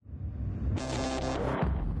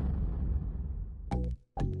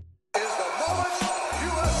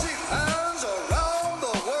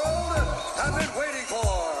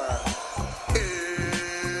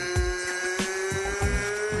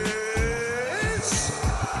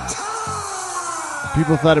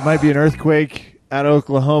People thought it might be an earthquake out of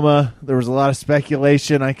Oklahoma. There was a lot of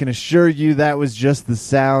speculation. I can assure you that was just the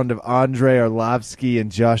sound of Andrei Arlovsky and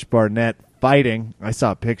Josh Barnett fighting. I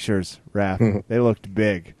saw pictures, Raph. They looked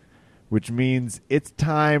big, which means it's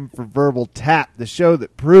time for Verbal Tap, the show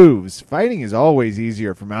that proves fighting is always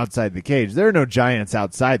easier from outside the cage. There are no giants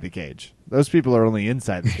outside the cage. Those people are only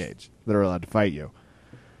inside the cage that are allowed to fight you.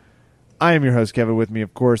 I am your host, Kevin. With me,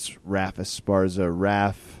 of course, Raph Esparza.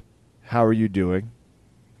 Raph, how are you doing?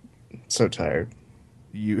 So tired.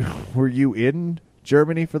 Were you in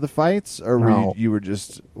Germany for the fights, or No. you were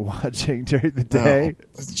just watching during the day?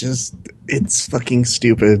 No, it's fucking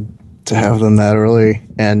stupid to have them that early.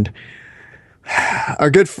 And our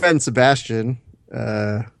good friend Sebastian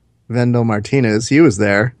Vendel Martinez, he was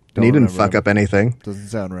there, and he didn't fuck up anything. Doesn't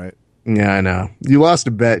sound right. Yeah, I know. You lost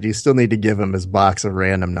a bet. You still need to give him his box of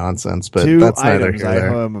random nonsense, but Two that's neither items. here I nor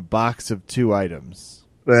there. owe him a box of 2 items.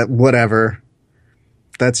 Whatever.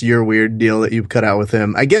 That's your weird deal that you've cut out with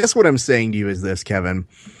him. I guess what I'm saying to you is this, Kevin.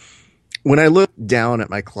 When I look down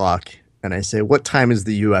at my clock and I say, what time is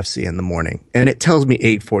the UFC in the morning? And it tells me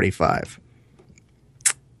 8:45.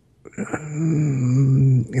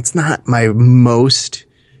 It's not my most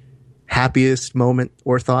happiest moment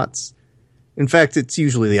or thoughts. In fact, it's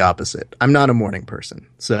usually the opposite. I'm not a morning person.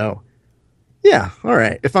 So, yeah, all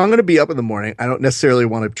right. If I'm going to be up in the morning, I don't necessarily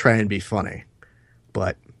want to try and be funny.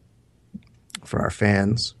 But for our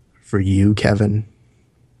fans, for you, Kevin,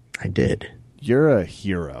 I did. You're a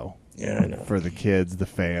hero. Yeah, I know. For the kids, the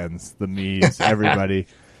fans, the me's, everybody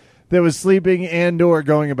that was sleeping and or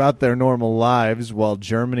going about their normal lives while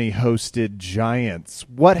Germany hosted giants.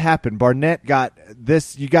 What happened? Barnett got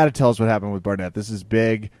this. You got to tell us what happened with Barnett. This is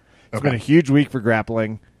big. It's been a huge week for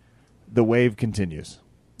grappling. The wave continues.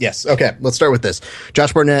 Yes. Okay. Let's start with this.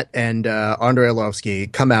 Josh Barnett and Andrei Arlovsky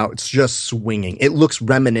come out. It's just swinging. It looks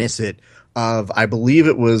reminiscent of, I believe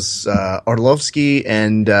it was Arlovsky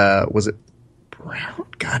and was it Brown?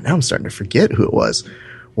 God, now I'm starting to forget who it was.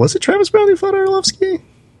 Was it Travis Brown who fought Arlovsky?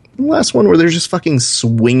 The last one where they're just fucking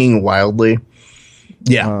swinging wildly.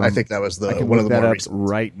 Yeah, I think that was one of the more recent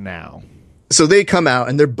right now. So they come out,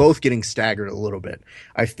 and they're both getting staggered a little bit.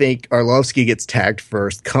 I think Arlovsky gets tagged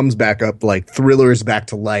first, comes back up like Thriller's back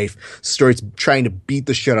to life, starts trying to beat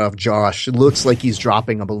the shit off Josh. It looks like he's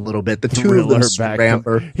dropping him a little bit. The two of them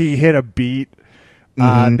scramble. He hit a beat.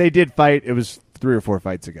 They did fight. It was 3 or 4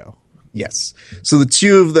 fights ago. Yes. So the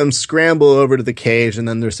two of them scramble over to the cage, and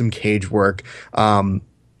then there's some cage work.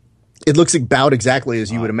 It looks about exactly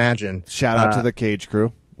as you would imagine. Shout out to the cage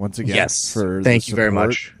crew once again. Yes. For Thank you very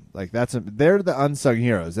much. Like they're the unsung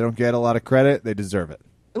heroes. They don't get a lot of credit. They deserve it.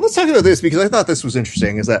 And let's talk about this because I thought this was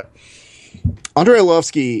interesting. Is that Andrei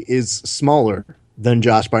Arlovsky is smaller than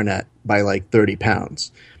Josh Barnett by like 30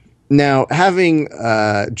 pounds. Now, having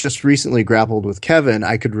just recently grappled with Kevin,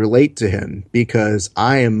 I could relate to him because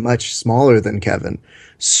I am much smaller than Kevin.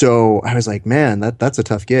 So I was like, man, that's a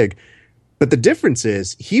tough gig. But the difference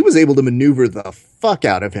is he was able to maneuver the fuck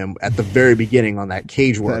out of him at the very beginning on that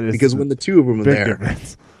cage work because when the two of them were there,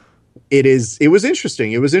 it was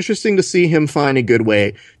interesting. It was interesting to see him find a good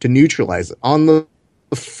way to neutralize it. On the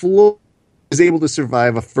floor, he was able to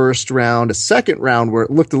survive a first round, a second round where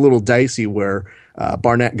it looked a little dicey where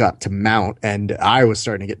Barnett got to mount, and I was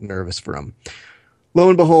starting to get nervous for him. Lo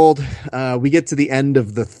and behold, we get to the end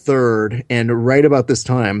of the third, and right about this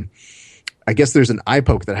time, I guess there's an eye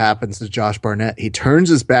poke that happens to Josh Barnett. He turns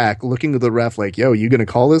his back, looking at the ref like, yo, you going to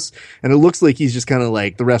call this? And it looks like he's just kind of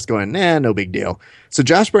like, the ref's going, nah, no big deal. So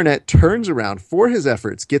Josh Barnett turns around for his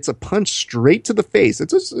efforts, gets a punch straight to the face.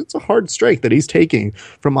 It's a hard strike that he's taking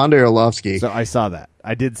from Andrei Arlovsky. So I saw that.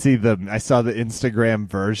 I saw the Instagram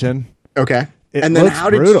version. Okay. It and then looks how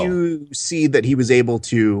brutal. did you see that he was able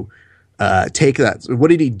to take that? What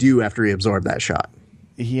did he do after he absorbed that shot?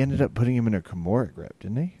 He ended up putting him in a Kimura grip,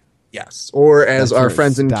 didn't he? Yes. Or as That's our where it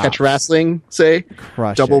friends in stops. Catch Wrestling say,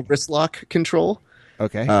 Crushing. double wrist lock control.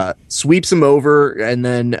 Okay. Sweeps him over, and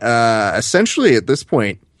then essentially at this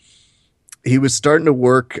point, he was starting to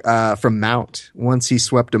work from mount once he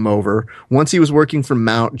swept him over. Once he was working from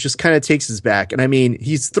mount, just kind of takes his back. And I mean,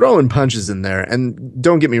 he's throwing punches in there. And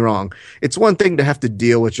don't get me wrong, it's one thing to have to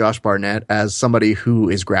deal with Josh Barnett as somebody who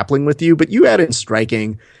is grappling with you, but you add in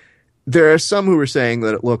striking. There are some who were saying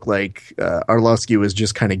that it looked like Arlovsky was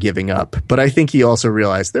just kind of giving up. But I think he also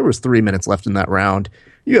realized there was 3 minutes left in that round.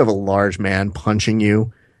 You have a large man punching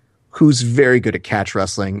you who's very good at catch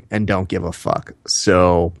wrestling and don't give a fuck.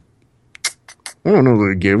 So I don't know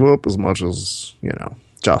that he gave up as much as,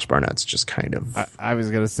 Josh Barnett's just kind of... I was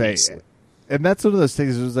going to say, and that's one of those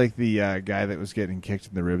things. It was like the guy that was getting kicked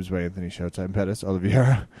in the ribs by Anthony Showtime Pettis,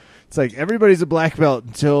 Oliveira. It's like everybody's a black belt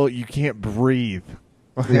until you can't breathe.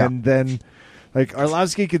 Yeah. And then, like,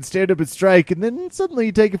 Arlovsky can stand up and strike, and then suddenly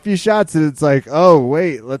you take a few shots, and it's like, oh,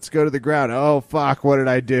 wait, let's go to the ground. Oh, fuck, what did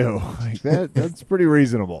I do? Like, that's pretty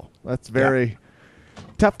reasonable. That's very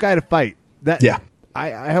tough guy to fight. Yeah.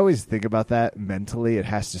 I always think about that mentally. It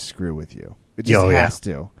has to screw with you. It just Oh, yeah. has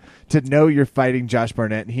to know you're fighting Josh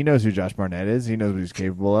Barnett, and he knows who Josh Barnett is. He knows what he's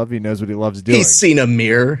capable of. He knows what he loves doing. He's seen a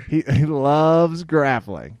mirror. He loves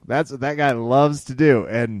grappling. That's what that guy loves to do.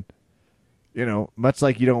 And, you know, much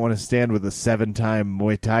like you don't want to stand with a 7-time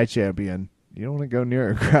Muay Thai champion, you don't want to go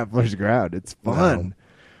near a grappler's ground. It's fun.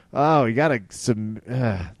 Oh, you got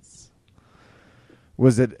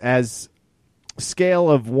was it as scale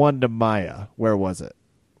of 1 to Maya? Where was it?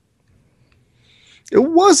 It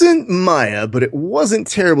wasn't Maya, but it wasn't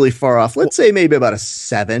terribly far off. Let's say maybe about a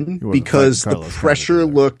 7 because the pressure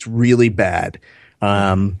looked really bad.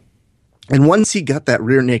 And once he got that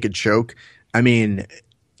rear naked choke, I mean,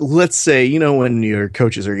 let's say, you know, when your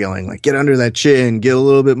coaches are yelling, like, get under that chin, get a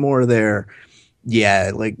little bit more there.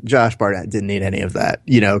 Yeah, like Josh Barnett didn't need any of that.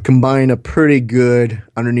 You know, combine a pretty good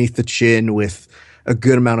underneath the chin with a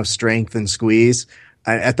good amount of strength and squeeze.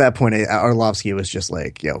 At that point, Arlovsky was just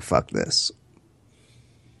like, yo, fuck this.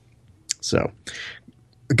 So,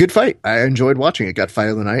 a good fight. I enjoyed watching it. Got fight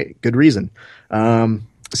of the night. Good reason.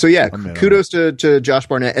 So yeah, kudos to Josh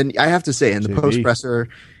Barnett. And I have to say, in the post presser,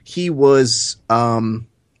 he was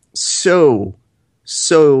so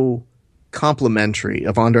complimentary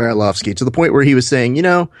of Andrei Arlovsky to the point where he was saying, you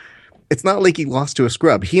know, it's not like he lost to a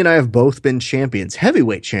scrub. He and I have both been champions,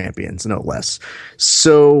 heavyweight champions, no less.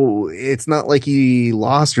 So it's not like he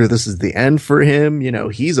lost or this is the end for him. You know,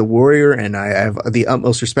 he's a warrior and I have the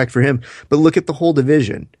utmost respect for him. But look at the whole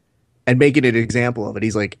division and making an example of it.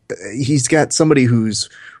 He's like, he's got somebody who's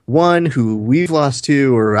won, who we've lost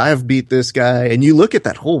to, or I've beat this guy. And you look at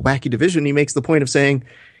that whole wacky division, he makes the point of saying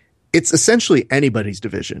it's essentially anybody's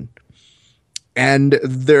division. And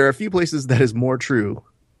there are a few places that is more true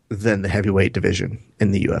than the heavyweight division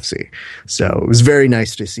in the UFC. So it was very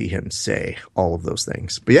nice to see him say all of those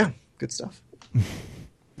things. But yeah, good stuff.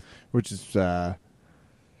 Which is, I'm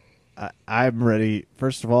ready.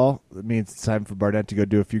 First of all, it means it's time for Barnett to go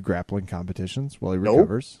do a few grappling competitions while he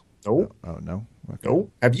recovers. No. Oh, no? Okay.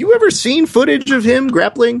 No. Have you ever seen footage of him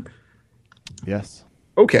grappling? Yes.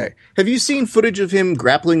 Okay. Have you seen footage of him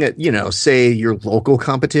grappling at, you know, say your local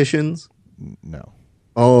competitions? No.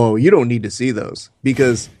 Oh, you don't need to see those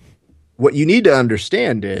because what you need to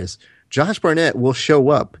understand is Josh Barnett will show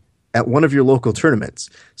up at one of your local tournaments.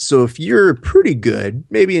 So if you're pretty good,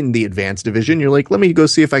 maybe in the advanced division, you're like, let me go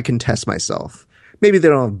see if I can test myself. Maybe they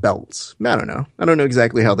don't have belts. I don't know. I don't know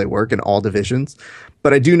exactly how they work in all divisions,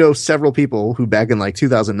 but I do know several people who back in like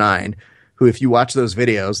 2009, who if you watch those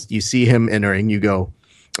videos, you see him entering, you go,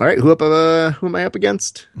 all right, who am I up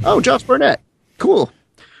against? Oh, Josh Barnett. Cool.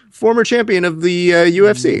 Former champion of the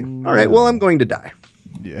UFC. All right, well, I'm going to die.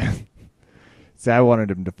 Yeah. See, I wanted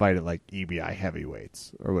him to fight at like EBI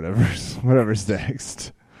heavyweights or whatever's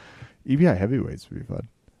next. EBI heavyweights would be fun.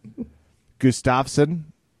 Gustafsson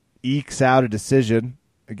ekes out a decision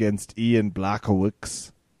against Ian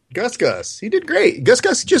Blachowicz. Gus. He did great.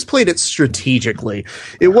 Gus just played it strategically.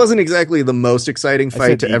 It wasn't exactly the most exciting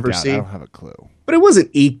fight to ever see. I don't have a clue. But it wasn't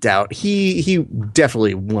eked out. He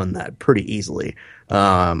definitely won that pretty easily.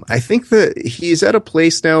 I think that he's at a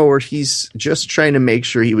place now where he's just trying to make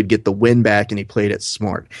sure he would get the win back, and he played it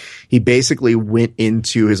smart. He basically went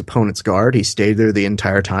into his opponent's guard. He stayed there the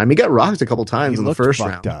entire time. He got rocked a couple times in the first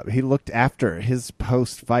round. Up. He looked after his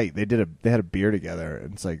post fight. They had a beer together,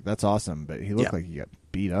 and it's like that's awesome. But he looked like he got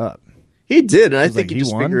beat up. He did, and I think like, he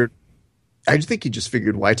just figured. I think he just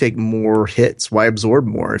figured, why take more hits? Why absorb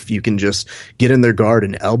more if you can just get in their guard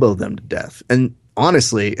and elbow them to death? And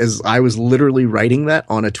honestly, as I was literally writing that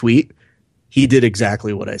on a tweet, he did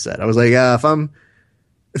exactly what I said. I was like, if I'm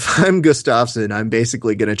Gustafsson, I'm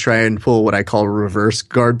basically going to try and pull what I call reverse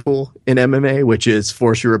guard pull in MMA, which is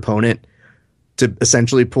force your opponent to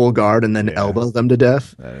essentially pull guard and then elbow them to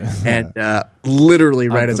death. And literally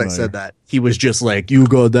right as I said that, he was just like, you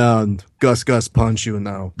go down, Gus punch you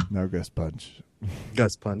now. No Gus punch.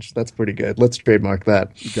 Gus punch. That's pretty good. Let's trademark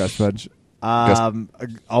that. Gus punch. I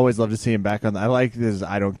always love to see him back on. I like this.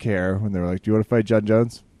 I don't care when they're like, "Do you want to fight John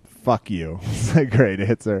Jones?" Fuck you. It's a great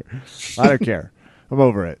answer. I don't care. I'm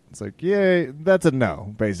over it. It's like, yay, that's a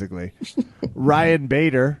no, basically. Ryan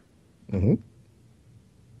Bader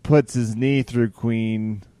puts his knee through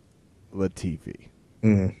Queen Latifah.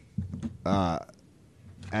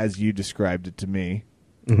 As you described it to me,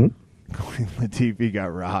 Queen Latifah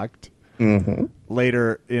got rocked.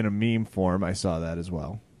 Later, in a meme form, I saw that as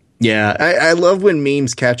well. Yeah, I love when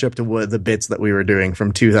memes catch up to the bits that we were doing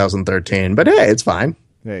from 2013. But hey, it's fine.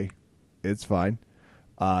 Hey, it's fine.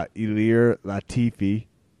 Ilir Latifi,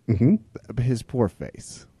 his poor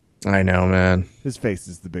face. I know, man. His face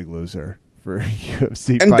is the big loser for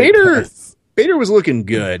UFC. And Bader was looking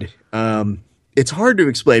good. It's hard to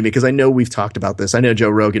explain because I know we've talked about this. I know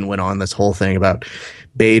Joe Rogan went on this whole thing about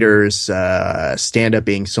Bader's stand-up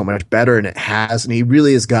being so much better, and it has. And he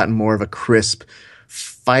really has gotten more of a crisp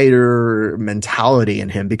fighter mentality in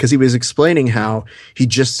him because he was explaining how he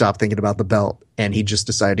just stopped thinking about the belt and he just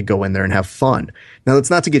decided to go in there and have fun. Now, it's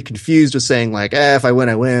not to get confused with saying like, if I win,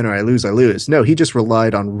 I win, or I lose. No, he just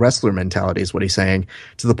relied on wrestler mentality is what he's saying,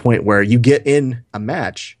 to the point where you get in a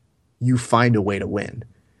match, you find a way to win.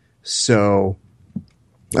 So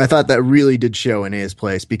I thought that really did show in his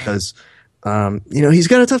place because, he's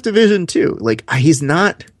got a tough division too. Like he's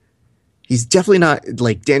definitely not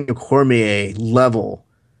like Daniel Cormier level.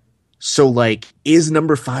 So like, is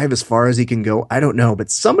number 5 as far as he can go? I don't know. But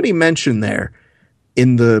somebody mentioned there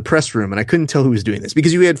in the press room, and I couldn't tell who was doing this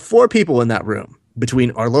because you had 4 people in that room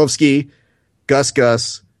between Arlovsky,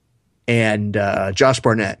 Gus, and Josh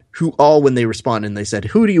Barnett, who all, when they responded and they said,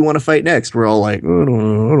 who do you want to fight next? We're all like, I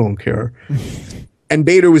don't care. And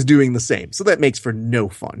Bader was doing the same. So that makes for no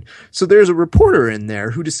fun. So there's a reporter in there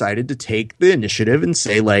who decided to take the initiative and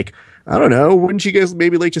say like, I don't know, wouldn't you guys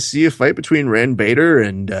maybe like to see a fight between Rand Bader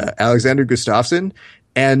and Alexander Gustafsson?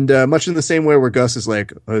 And much in the same way where Gus is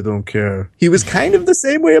like, I don't care. He was kind of the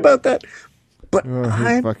same way about that. But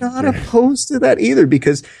I'm not opposed to that either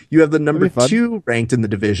because you have the number 2 ranked in the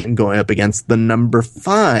division going up against the number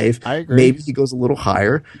 5. I agree. Maybe he goes a little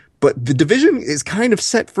higher. But the division is kind of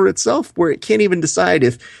set for itself where it can't even decide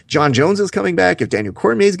if John Jones is coming back, if Daniel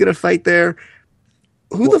Cormier is going to fight there.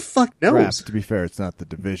 Who the fuck knows? Perhaps, to be fair, it's not the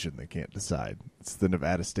division that can't decide. It's the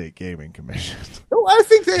Nevada State Gaming Commission. No, I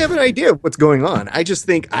think they have an idea of what's going on. I just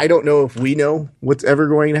think I don't know if we know what's ever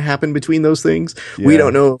going to happen between those things. Yeah. We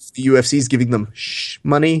don't know if the UFC is giving them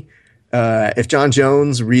money. If John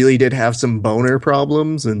Jones really did have some boner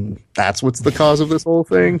problems and that's what's the cause of this whole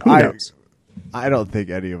thing, who knows? I don't think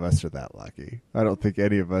any of us are that lucky. I don't think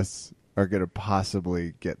any of us are going to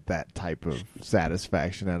possibly get that type of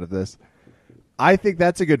satisfaction out of this. I think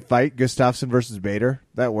that's a good fight, Gustafsson versus Bader.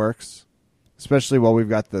 That works, especially while we've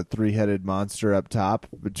got the 3-headed monster up top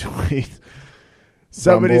between.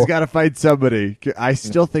 Somebody's got to fight somebody. I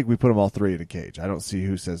still think we put them all 3 in a cage. I don't see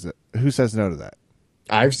who says it. Who says no to that?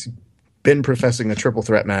 I've been professing a triple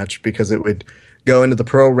threat match because it would go into the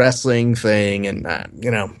pro wrestling thing, and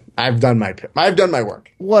I've done my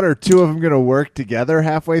work. What, are 2 of them going to work together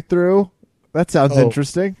halfway through? That sounds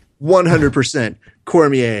interesting. 100%.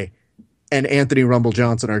 Cormier and Anthony Rumble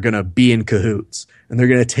Johnson are going to be in cahoots, and they're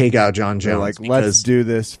going to take out John Jones. They're like, let's do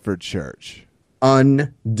this for church.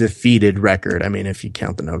 Undefeated record. I mean, if you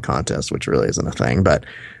count the no contest, which really isn't a thing. But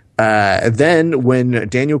then when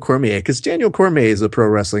Daniel Cormier, because Daniel Cormier is a pro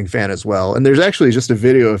wrestling fan as well, and there's actually just a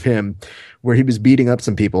video of him where he was beating up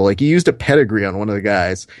some people. Like, he used a pedigree on one of the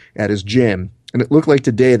guys at his gym. And it looked like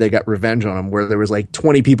today they got revenge on him where there was like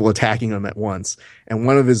 20 people attacking him at once. And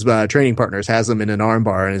one of his training partners has him in an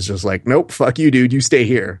armbar and is just like, nope, fuck you, dude. You stay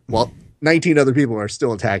here. While 19 other people are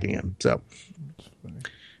still attacking him. So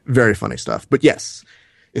very funny stuff. But yes,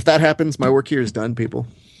 if that happens, my work here is done, people.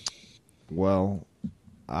 Well,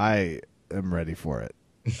 I am ready for it.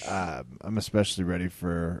 I'm especially ready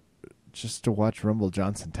for just to watch Rumble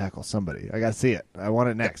Johnson tackle somebody. I got to see it. I want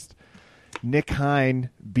it next. Nick Hine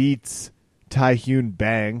beats Tai-Hyun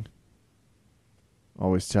Bang.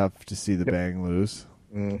 Always tough to see the Bang lose.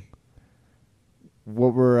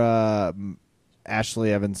 What were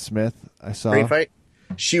Ashley Evans Smith? I saw. Great fight.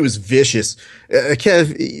 She was vicious.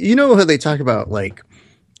 Kev, you know how they talk about like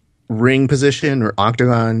ring position or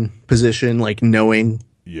octagon position, like knowing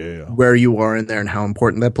where you are in there and how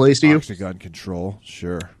important that plays to you? Octagon control,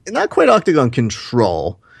 sure. Not quite octagon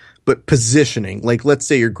control, but positioning. Like, let's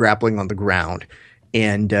say you're grappling on the ground.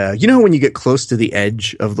 And when you get close to the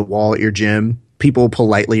edge of the wall at your gym, people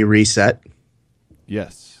politely reset?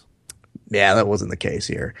 Yes. Yeah, that wasn't the case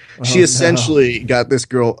here. She essentially got this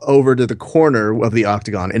girl over to the corner of the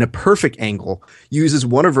octagon in a perfect angle, uses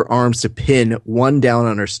one of her arms to pin one down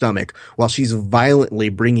on her stomach while she's violently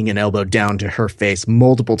bringing an elbow down to her face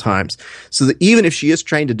multiple times. So that even if she is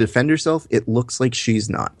trying to defend herself, it looks like she's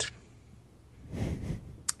not.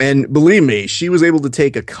 And believe me, she was able to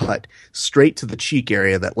take a cut straight to the cheek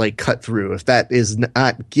area that like cut through. If that is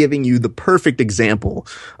not giving you the perfect example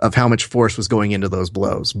of how much force was going into those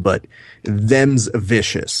blows, but them's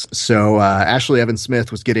vicious. So Ashley Evans Smith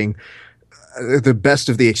was getting the best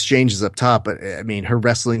of the exchanges up top. But I mean, her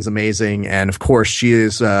wrestling's amazing, and of course, she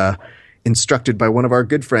is instructed by one of our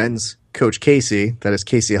good friends, Coach Casey. That is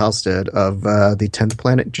Casey Halstead of the 10th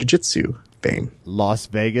Planet Jiu-Jitsu fame. Las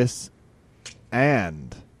Vegas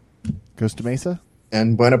and Costa Mesa?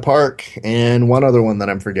 And Buena Park, and one other one that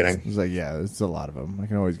I'm forgetting. It's like, yeah, it's a lot of them. I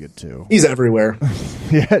can always get two. He's everywhere.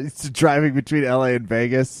 Yeah, it's driving between LA and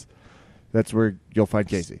Vegas. That's where you'll find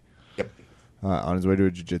Casey. Yep. On his way to a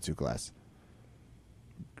jiu-jitsu class.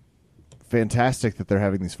 Fantastic that they're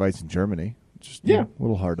having these fights in Germany. Just a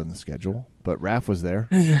little hard on the schedule. But Raph was there.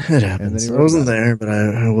 It happens. I wasn't there, but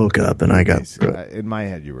I woke up and I got through it. In my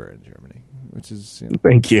head, you were in Germany, which is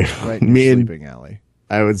thank you. Right in your sleeping alley.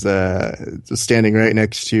 I was just standing right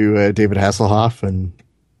next to David Hasselhoff, and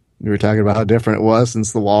we were talking about how different it was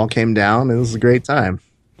since the wall came down. It was a great time.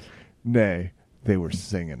 Nay, they were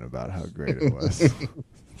singing about how great it was.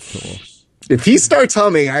 Cool. If he starts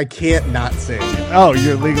humming, I can't not sing. Oh,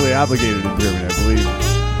 you're legally obligated in Germany, I believe.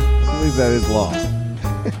 I believe that is law.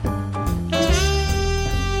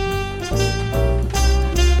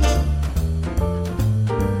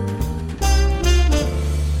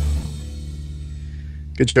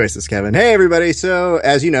 Good choices, Kevin. Hey, everybody. So,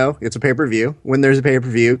 as you know, it's a pay-per-view. When there's a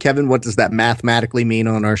pay-per-view, Kevin, what does that mathematically mean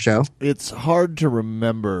on our show? It's hard to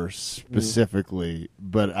remember specifically,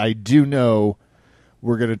 but I do know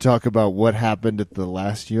we're going to talk about what happened at the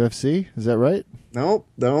last UFC. Is that right? Nope.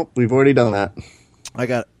 We've already done that. I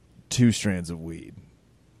got 2 strands of weed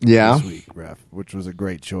this week, Ref, which was a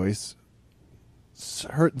great choice. It's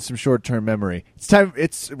hurting some short-term memory. It's time.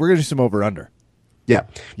 We're going to do some over-under. Yeah.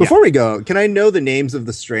 Before we go, can I know the names of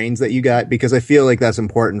the strains that you got? Because I feel like that's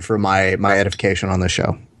important for my edification on this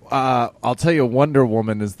show. I'll tell you, Wonder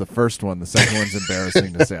Woman is the first one. The second one's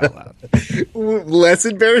embarrassing to say out loud. Less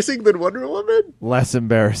embarrassing than Wonder Woman? Less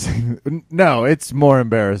embarrassing. No, it's more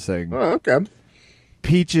embarrassing. Oh, okay.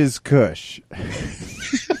 Peaches Kush.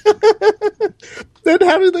 Then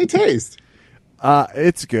how do they taste?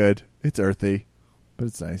 It's good. It's earthy, but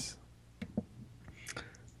it's nice.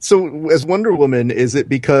 So, as Wonder Woman, is it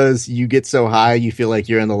because you get so high you feel like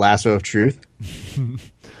you're in the lasso of truth?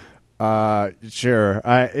 Sure.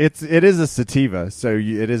 It is a sativa, so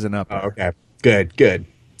it is an up. Oh, okay. Good.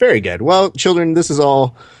 Very good. Well, children, this is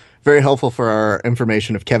all very helpful for our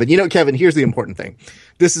information of Kevin. You know, Kevin, here's the important thing.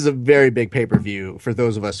 This is a very big pay-per-view for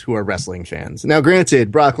those of us who are wrestling fans. Now,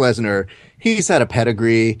 granted, Brock Lesnar, he's had a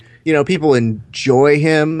pedigree. You know, people enjoy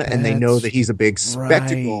him, and they know that he's a big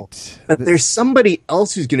spectacle. Right. But there's somebody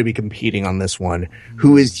else who's going to be competing on this one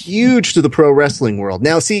who is huge to the pro wrestling world.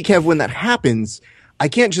 Now, see, Kev, when that happens, I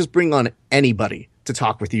can't just bring on anybody to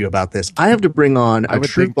talk with you about this. I have to bring on a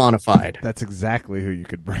true bona fide. That's exactly who you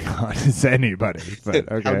could bring on, is anybody.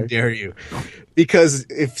 But okay. How dare you? Because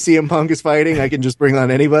if CM Punk is fighting, I can just bring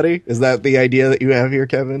on anybody? Is that the idea that you have here,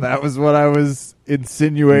 Kevin? That was what I was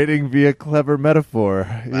insinuating via clever metaphor.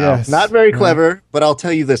 Wow. Yes. Not very clever, but I'll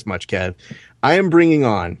tell you this much, Kev. I am bringing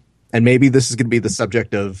on, and maybe this is going to be the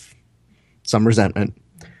subject of some resentment,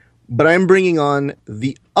 but I'm bringing on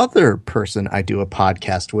the other person I do a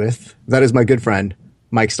podcast with. That is my good friend,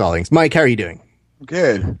 Mike Stallings. Mike, how are you doing?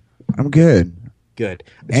 Good. I'm good. Good.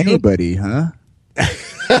 Anybody, huh?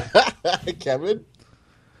 Kevin?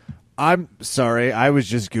 I'm sorry. I was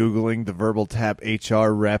just Googling the Verbal Tap HR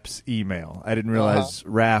rep's email. I didn't realize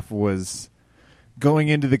Raph was going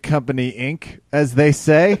into the company Inc., as they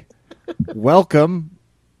say. Welcome,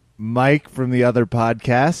 Mike from the other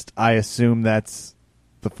podcast. I assume that's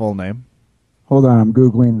the full name. Hold on, I'm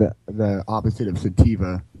Googling the opposite of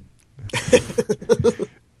sativa.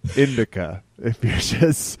 Indica. If you're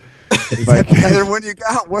just... Is that the other one you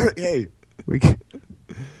got? Hey.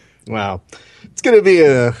 Wow. It's going to be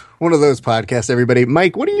one of those podcasts, everybody.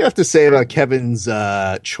 Mike, what do you have to say about Kevin's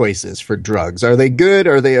choices for drugs? Are they good?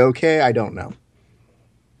 Are they okay? I don't know.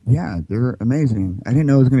 Yeah, they're amazing. I didn't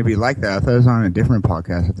know it was going to be like that. I thought it was on a different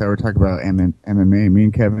podcast. I thought we were talking about MMA. Me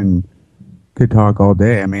and Kevin could talk all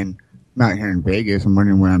day. I mean, I'm out here in Vegas. I'm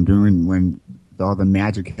wondering what I'm doing when all the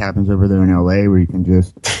magic happens over there in LA, where you can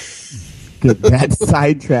just get that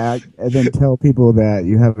sidetracked and then tell people that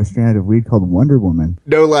you have a strand of weed called Wonder Woman.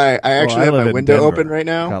 No lie, I actually have live my in window Denver, open right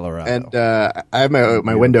now, Colorado. and I have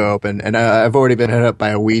my window open, and I've already been hit up by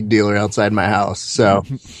a weed dealer outside my house. So,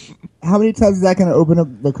 how many times is that going to open up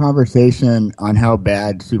the conversation on how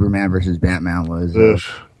bad Superman versus Batman was? ugh,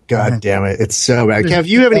 God damn it, it's so bad. Kev,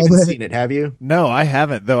 you haven't even seen it, have you? No, I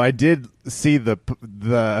haven't, though I did see the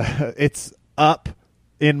it's up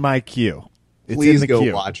in my queue. It's Please in the go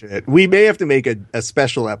queue. watch it. We may have to make a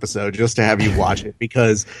special episode just to have you watch it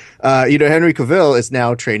because, Henry Cavill is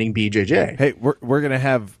now training BJJ. Hey, we're going to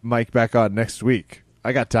have Mike back on next week.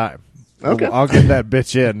 I got time. Okay. I'll get that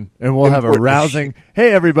bitch in, and we'll have a rousing.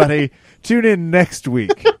 Hey, everybody, tune in next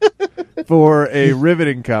week for a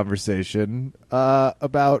riveting conversation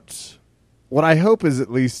about what I hope is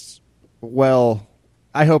at least, well,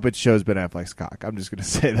 I hope it shows Ben Affleck's cock. I'm just going to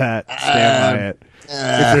say that. Stand by it.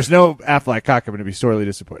 If there's no Affleck cock, I'm going to be sorely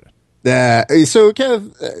disappointed. So,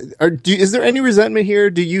 Kev, is there any resentment here?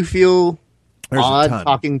 Do you feel There's odd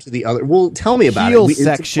talking to the other? Well, tell me about Heel it.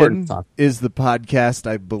 Section is the podcast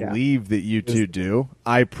I believe that you two do.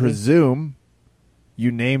 I presume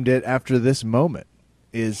you named it after this moment.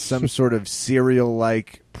 Is some sort of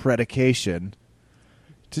serial-like predication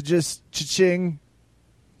to just cha-ching,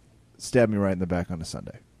 stab me right in the back on a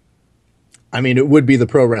Sunday. I mean, it would be the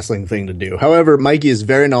pro wrestling thing to do. However, Mikey is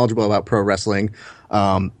very knowledgeable about pro wrestling.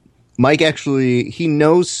 Mike actually, he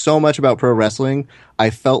knows so much about pro wrestling. I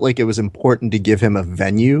felt like it was important to give him a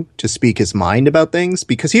venue to speak his mind about things.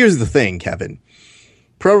 Because here's the thing, Kevin.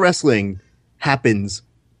 Pro wrestling happens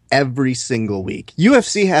every single week.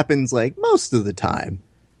 UFC happens like most of the time.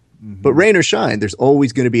 Mm-hmm. But rain or shine, there's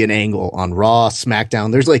always going to be an angle on Raw,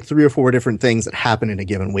 SmackDown. There's like 3 or 4 different things that happen in a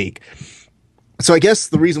given week. So I guess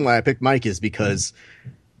the reason why I picked Mike is because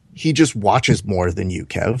he just watches more than you,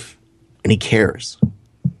 Kev. And he cares.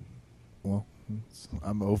 Well,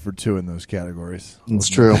 I'm 0 for 2 in those categories. It's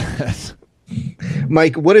true.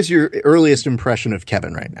 Mike, what is your earliest impression of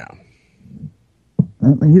Kevin right now?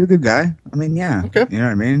 He's a good guy. I mean, yeah. Okay. You know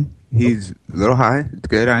what I mean? He's a little high. It's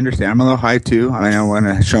good. I understand. I'm a little high, too. I don't want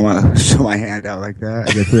to show my hand out like that.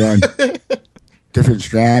 I guess we're on different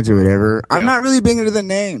strands or whatever. Yeah. I'm not really big into the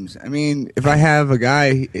names. I mean, if I have a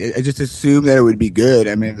guy, I just assume that it would be good.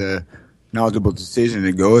 I made the knowledgeable decision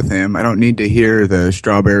to go with him. I don't need to hear the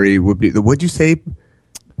strawberry what'd you say?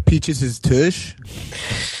 Peaches is tush?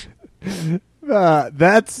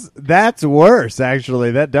 That's worse,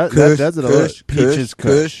 actually. That does it a little. Peaches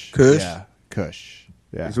Kush. Yeah, Kush.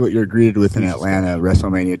 Yeah. Is what you're greeted with in Atlanta,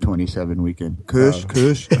 WrestleMania 27 weekend. Kush.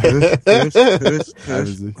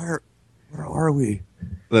 Where are we?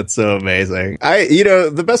 That's so amazing.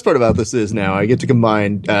 The best part about this is now I get to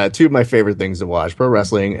combine 2 of my favorite things to watch, pro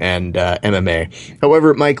wrestling and MMA.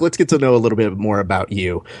 However, Mike, let's get to know a little bit more about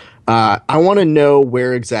you. I want to know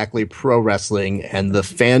where exactly pro wrestling and the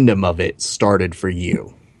fandom of it started for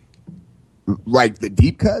you. Like the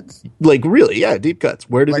deep cuts? Like really, yeah, deep cuts.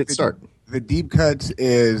 Where did it start? The deep cuts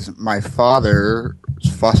is my father's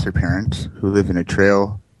foster parents who live in a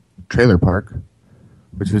trailer park,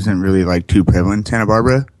 which isn't really like too prevalent in Santa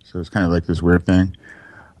Barbara. So it's kind of like this weird thing.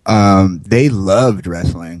 They loved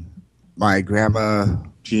wrestling. My grandma,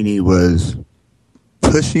 Jeannie, was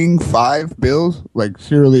pushing 5 bills, like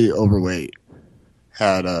seriously overweight.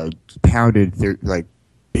 Had pounded like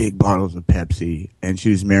big bottles of Pepsi. And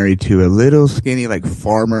she was married to a little skinny like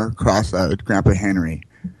farmer Grandpa Henry.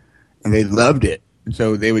 And they loved it.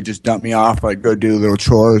 So they would just dump me off, like go do little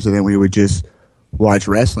chores, and then we would just watch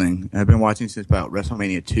wrestling. I've been watching since about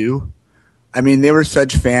WrestleMania 2. I mean, they were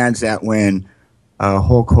such fans that when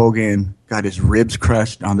Hulk Hogan got his ribs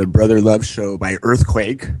crushed on the Brother Love show by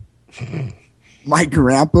Earthquake, my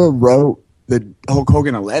grandpa wrote the Hulk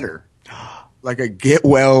Hogan a letter. Like a get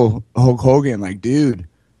well Hulk Hogan, like, dude.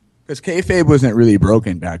 Because kayfabe wasn't really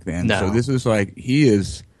broken back then. No. So this was like, he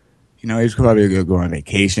is, he's probably going to go on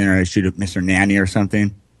vacation or shoot at Mr. Nanny or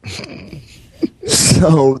something.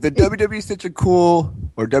 So the WWE is such a cool,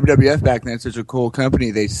 or WWF back then, such a cool company.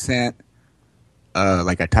 They sent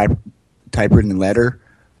like a typewritten letter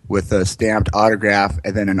with a stamped autograph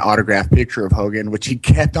and then an autographed picture of Hogan, which he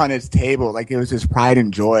kept on his table. Like it was his pride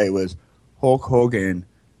and joy. It was Hulk Hogan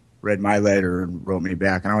read my letter and wrote me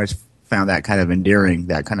back. And I always found that kind of endearing,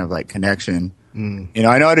 that kind of like connection. Mm.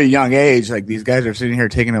 I know at a young age, like these guys are sitting here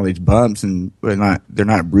taking all these bumps and they're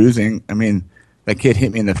not bruising. I mean, that kid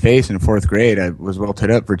hit me in the face in 4th grade. I was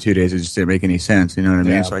welted up for 2 days. It just didn't make any sense. You know what I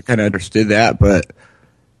mean? Yeah. So I kind of understood that. But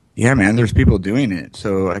yeah, man, there's people doing it.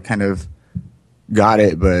 So I kind of got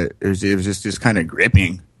it, but it was just kind of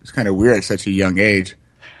gripping. It's kind of weird at such a young age.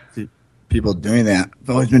 People doing that. I've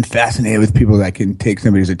always been fascinated with people that can take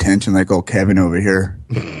somebody's attention, like old Kevin over here.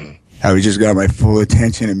 How he just got my full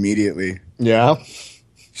attention immediately. Yeah.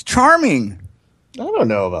 He's charming. I don't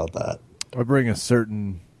know about that. I bring a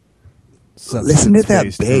certain listen to that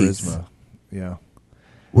bass. Charisma. Yeah.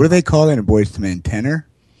 What do they call it in Boyz II Men? Tenor?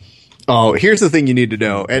 Oh, here's the thing you need to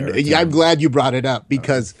know. And I'm glad you brought it up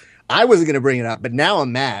because I wasn't going to bring it up, but now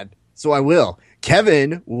I'm mad. So I will.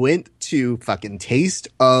 Kevin went to fucking Taste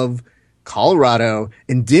of Colorado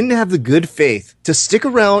and didn't have the good faith to stick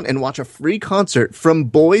around and watch a free concert from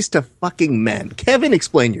Boyz II fucking Men. Kevin,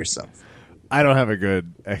 explain yourself. I don't have a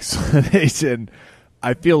good explanation.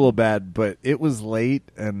 I feel a little bad, but it was late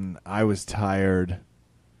and I was tired.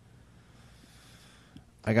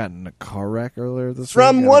 I got in a car wreck earlier this week.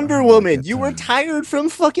 From Wonder Woman. You were tired from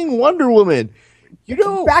fucking Wonder Woman. You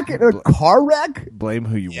know, Back in a car wreck? Blame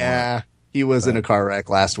who you want. yeah, he was in a car wreck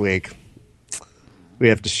last week. We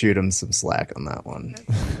have to shoot him some slack on that one.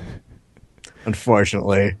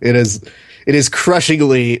 Unfortunately, it is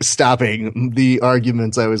crushingly stopping the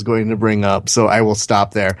arguments I was going to bring up, so I will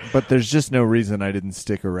stop there. But there's just no reason I didn't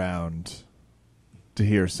stick around to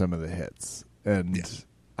hear some of the hits. And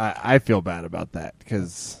I feel bad about that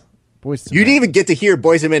because Boyz II You Men- didn't even get to hear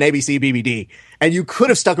Boyz II Men ABC BBD, and you could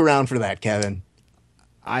have stuck around for that, Kevin.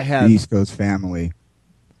 I had East Coast family.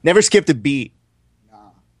 Never skipped a beat.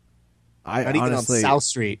 I Not even honestly, on South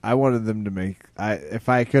Street. I wanted them to make. If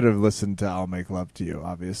I could have listened to "I'll Make Love to You,"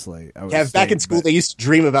 obviously, I would. Kev, back in school, they used to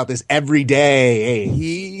dream about this every day.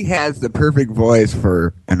 He has the perfect voice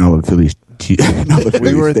for and all the Phillies.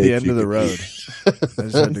 we were at the end of the road. I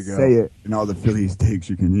just had to go. Say it, and all the Phillies steaks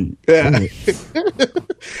you can eat. Yeah.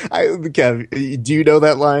 Kev, do you know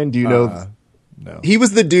that line? Do you know? No. He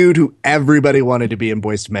was the dude who everybody wanted to be in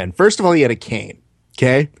Boyz II Men. First of all, he had a cane.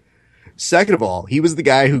 Okay. Second of all, he was the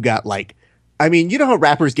guy who got you know how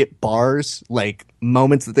rappers get bars, like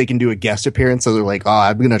moments that they can do a guest appearance. So they're like, oh,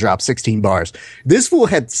 I'm going to drop 16 bars. This fool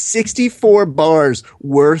had 64 bars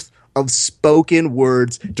worth of spoken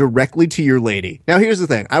words directly to your lady. Now, here's the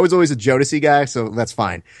thing. I was always a Jodeci guy, so that's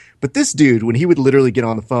fine. But this dude, when he would literally get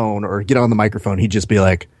on the phone or get on the microphone, he'd just be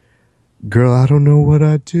like, girl, I don't know what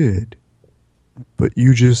I did, but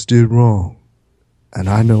you just did wrong. And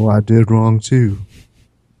I know I did wrong too.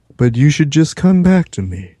 But you should just come back to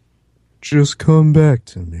me. Just come back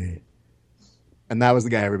to me. And that was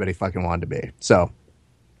the guy everybody fucking wanted to be. So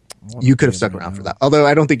you could have stuck around for that. Although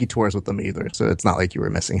I don't think he tours with them either, so it's not like you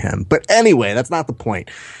were missing him. But anyway, that's not the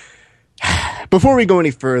point. Before we go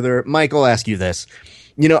any further, Mike, I'll ask you this.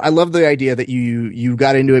 You know, I love the idea that you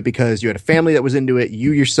got into it because you had a family that was into it.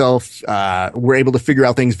 You yourself were able to figure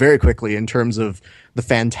out things very quickly in terms of the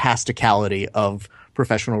fantasticality of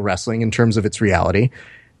professional wrestling, in terms of its reality.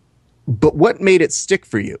 But what made it stick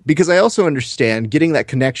for you? Because I also understand getting that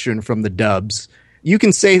connection from the Dubs. You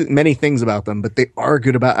can say many things about them, but they are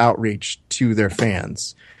good about outreach to their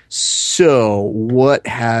fans. So what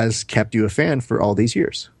has kept you a fan for all these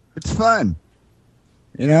years? It's fun.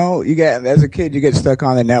 You know, as a kid, you get stuck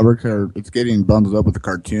on the network, or it's getting bundled up with the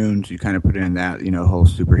cartoons. You kind of put in that, whole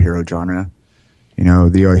superhero genre.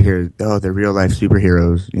 You hear, they're real life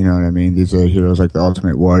superheroes. You know what I mean? These are heroes like the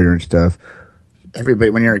Ultimate Warrior and stuff.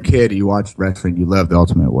 Everybody, when you're a kid, you watch wrestling, you love the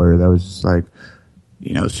Ultimate Warrior. That was just like,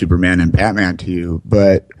 Superman and Batman to you.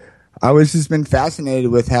 But I was just been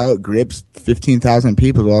fascinated with how it grips 15,000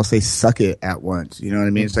 people to all say "suck it" at once. You know what I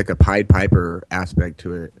mean? It's like a Pied Piper aspect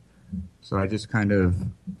to it. So I just kind of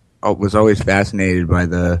was always fascinated by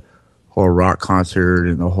the whole rock concert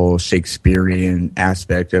and the whole Shakespearean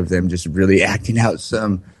aspect of them just really acting out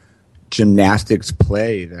some gymnastics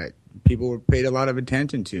play that people paid a lot of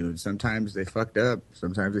attention to. Sometimes they fucked up.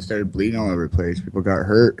 Sometimes they started bleeding all over the place. People got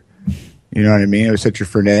hurt. You know what I mean? It was such a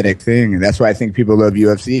frenetic thing, and that's why I think people love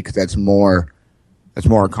UFC, because that's more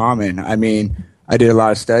common. I mean, I did a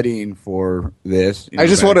lot of studying for this. I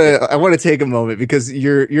want to take a moment because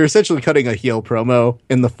you're essentially cutting a heel promo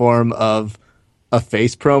in the form of a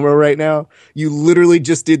face promo right now. You literally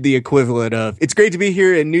just did the equivalent of "It's great to be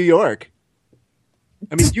here in New York."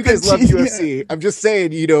 I mean, you guys love UFC. I'm just saying,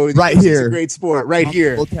 right it's here, a great sport, right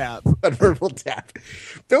here. Tap. A verbal tap.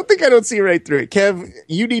 Don't think I don't see right through it. Kev,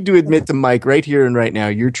 you need to admit to Mike right here and right now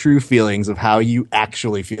your true feelings of how you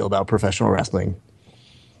actually feel about professional wrestling.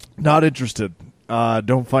 Not interested.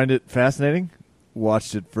 Don't find it fascinating.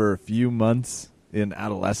 Watched it for a few months in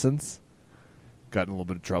adolescence. Got in a little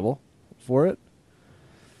bit of trouble for it.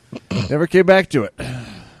 Never came back to it.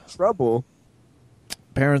 Trouble.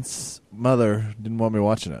 Parents' mother didn't want me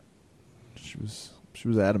watching it. She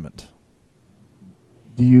was adamant.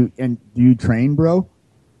 Do you train, bro?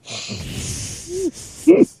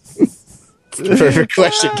 Perfect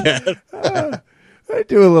question, Kev. I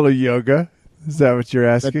do a little yoga. Is that what you're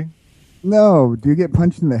asking? No. Do you get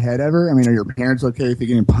punched in the head ever? I mean, are your parents okay if you're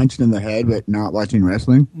getting punched in the head but not watching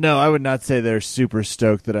wrestling? No, I would not say they're super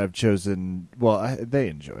stoked that I've chosen. Well, they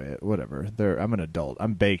enjoy it. Whatever. I'm an adult.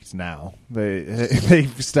 I'm baked now. They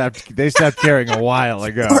stopped caring a while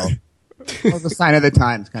ago. Well, it's a sign of the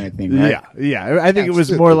times kind of thing, right? Yeah. I think it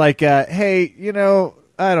was more like, hey,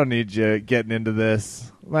 I don't need you getting into this.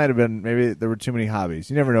 Might have been, maybe there were too many hobbies.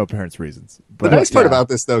 You never know parents' reasons. But, the nice part about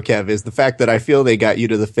this, though, Kev, is the fact that I feel they got you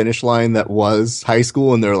to the finish line that was high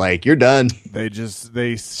school, and they're like, you're done. They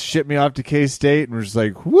shipped me off to K-State and were just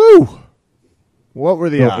like, woo! What were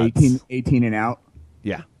the So odds? 18 and out.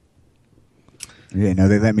 Yeah. Yeah, no,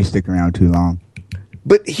 they let me stick around too long.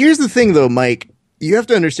 But here's the thing, though, Mike. You have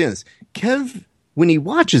to understand this. Kev, when he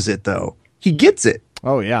watches it, though, he gets it.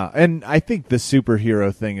 Oh, yeah. And I think the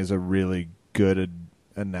superhero thing is a really good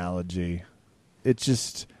analogy.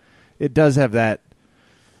 It does have that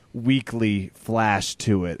weekly flash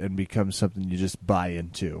to it and becomes something you just buy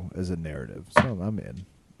into as a narrative. So I'm in.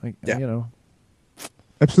 Yeah. You know.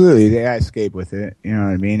 Absolutely. I escape with it. You know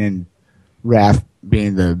what I mean? And Raph,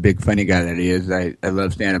 being the big funny guy that he is, I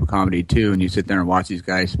love stand-up comedy, too. And you sit there and watch these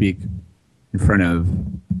guys speak in front of,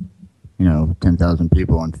 10,000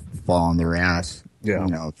 people and fall on their ass. Yeah.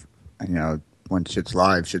 When shit's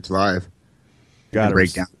live, shit's live. Gotta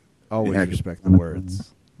break down. Always Yeah, respect the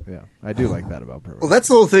words. Yeah. I do like that about Perfect. Well, that's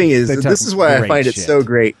the whole thing is, They talk this is why I great find it shit. so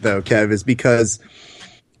great, though, Kev, is because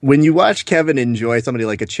when you watch Kevin enjoy somebody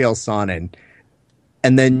like a Chael Sonnen,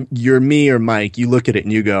 and then you're me or Mike, you look at it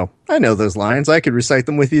and you go, I know those lines. I could recite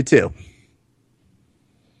them with you, too.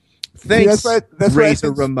 Thanks, that's what I Razor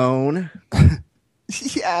think- Ramon.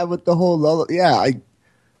 Yeah, with the whole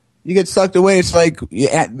you get sucked away. It's like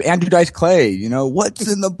Andrew Dice Clay.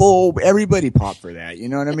 What's in the bowl? Everybody pop for that. You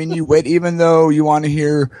know what I mean? You wait, even though you want to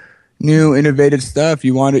hear new, innovative stuff.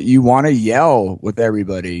 You want to yell with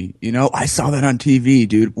everybody. I saw that on TV,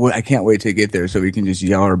 dude. Well, I can't wait to get there so we can just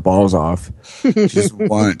yell our balls off just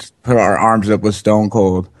once. Put our arms up with Stone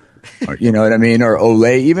Cold. Or, you know what I mean? Or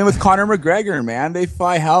Olay. Even with Conor McGregor, man, they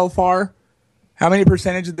fly how far? How many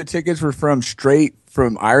percentage of the tickets were straight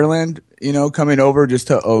from Ireland, coming over just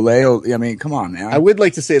to Olay? I mean, come on, man. I would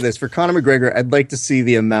like to say this. For Conor McGregor, I'd like to see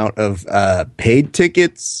the amount of paid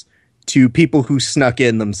tickets to people who snuck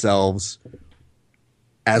in themselves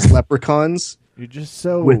as leprechauns You're just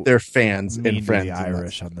so with their fans mean and to friends. the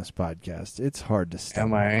Irish on this podcast. It's hard to stop.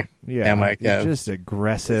 Am I? Yeah. Am I, You're Kev? just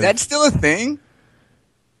aggressive. That's still a thing?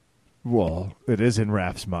 Well, it is in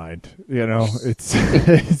Raph's mind.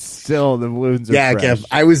 It's still the wounds are Yeah, fresh. Kev.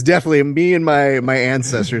 I was definitely me and my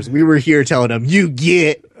ancestors. We were here telling them, "You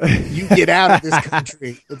get out of this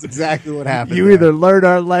country." That's exactly what happened. You there. either learn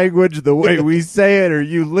our language the way we say it or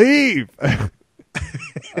you leave.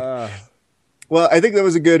 Well, I think that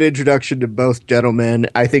was a good introduction to both gentlemen.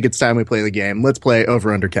 I think it's time we play the game. Let's play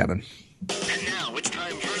Over Under Kevin. And now it's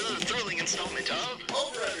time for the thrilling installment of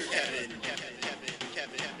Over Under Kevin.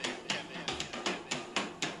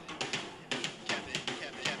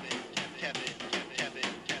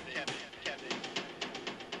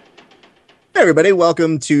 Hey everybody,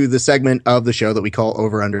 welcome to the segment of the show that we call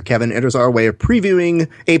Over Under Kevin. It is our way of previewing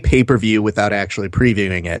a pay-per-view without actually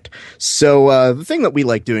previewing it. So the thing that we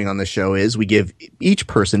like doing on this show is we give each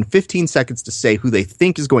person 15 seconds to say who they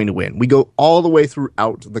think is going to win. We go all the way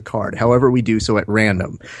throughout the card. However, we do so at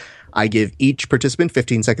random. I give each participant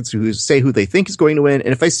 15 seconds to say who they think is going to win,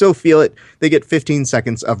 and if I so feel it, they get 15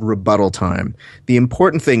 seconds of rebuttal time. The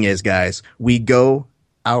important thing is, guys, we go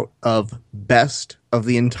out of best of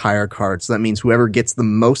the entire card. So that means whoever gets the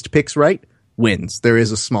most picks right wins. There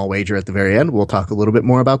is a small wager at the very end. We'll talk a little bit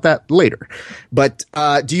more about that later. But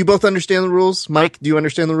do you both understand the rules? Mike, do you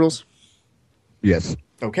understand the rules? Yes.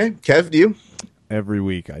 Okay. Kev, do you? Every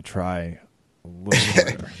week I try a little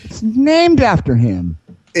better. It's named after him.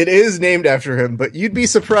 It is named after him, but you'd be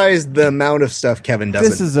surprised the amount of stuff Kevin doesn't.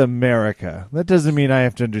 This is America. That doesn't mean I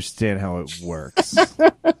have to understand how it works.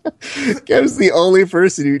 Kevin's the only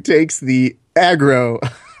person who takes the aggro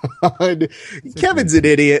on. Kevin's an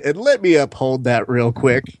idiot, and let me uphold that real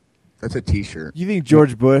quick. That's a T-shirt. You think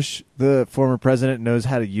George Bush, the former president, knows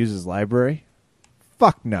how to use his library?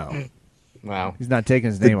 Fuck no. Wow. He's not taking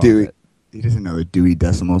his The name off Dewey. it. He doesn't know the Dewey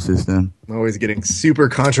Decimal System. I'm always getting super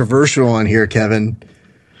controversial on here, Kevin.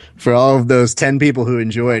 For all of those 10 people who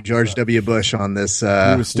enjoyed George W. Bush on this, He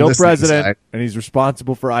was still listening president, side. and he's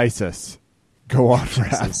responsible for ISIS. Go on,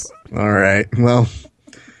 Raph. All right. Well,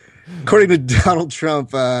 according to Donald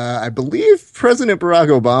Trump, I believe President Barack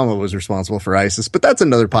Obama was responsible for ISIS, but that's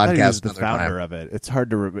another I thought he was podcast. the Another founder time. of it. It's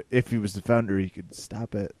hard to if he was the founder, he could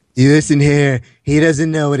stop it. You listen here. He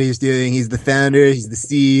doesn't know what he's doing. He's the founder. He's the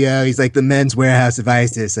CEO. He's like the men's warehouse of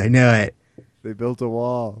ISIS. I know it. They built a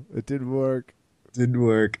wall. It didn't work. Didn't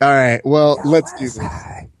work. All right. Well, let's do this.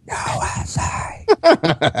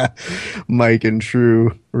 Mike in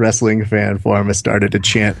true wrestling fan form has started to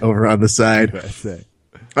chant over on the side. I say.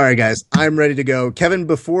 All right, guys. I'm ready to go. Kevin,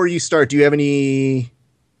 before you start, do you have anything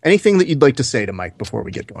that you'd like to say to Mike before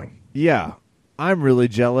we get going? Yeah, I'm really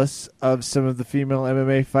jealous of some of the female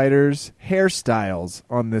MMA fighters' hairstyles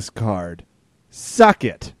on this card. Suck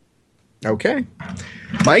it. Okay.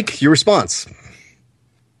 Mike, your response.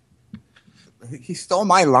 He stole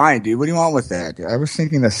my line, dude. What do you want with that? I was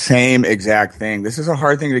thinking the same exact thing. This is a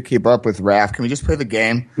hard thing to keep up with, Raph. Can we just play the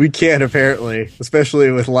game? We can, apparently,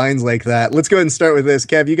 especially with lines like that. Let's go ahead and start with this.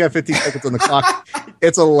 Kev, you got 15 seconds on the clock.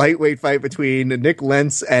 It's a lightweight fight between Nick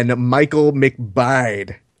Lentz and Michael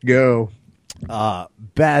McBride. Go.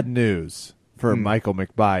 Bad news for Michael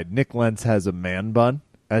McBride. Nick Lentz has a man bun.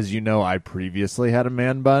 As you know, I previously had a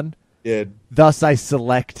man bun. Yeah. Thus, I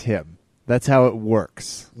select him. That's how it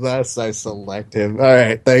works. Thus, I select him. All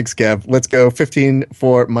right. Thanks, Kev. Let's go. 15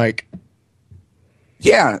 for Mike.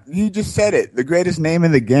 Yeah, you just said it. The greatest name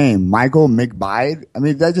in the game, Michael McBride. I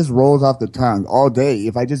mean, that just rolls off the tongue all day.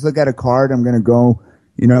 If I just look at a card, I'm going to go,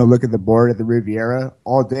 look at the board at the Riviera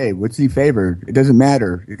all day. What's he favored? It doesn't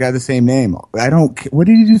matter. You got the same name. What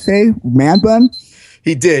did you just say? Man bun?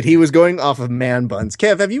 He did. He was going off of man buns.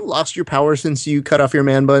 Kev, have you lost your power since you cut off your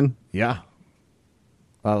man bun? Yeah.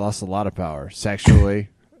 I lost a lot of power sexually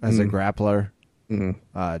as a grappler.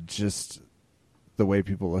 Just the way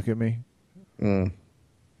people look at me.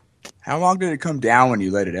 How long did it come down when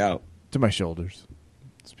you let it out? To my shoulders.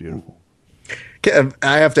 It's beautiful. Kev,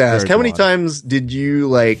 I have to ask, Very how many blonde. times did you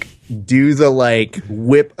do the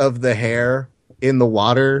whip of the hair in the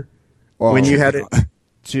water when you had it?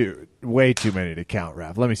 Way too many to count,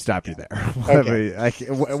 Raph. Let me stop you there.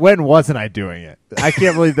 When wasn't I doing it? I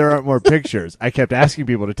can't believe there aren't more pictures. I kept asking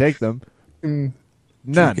people to take them. None.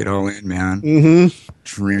 Drink it all in, man.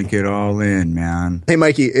 Drink it all in, man. Hey,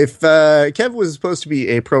 Mikey, if Kev was supposed to be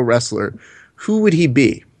a pro wrestler, who would he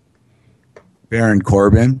be? Baron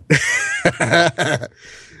Corbin.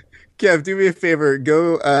 Kev, do me a favor.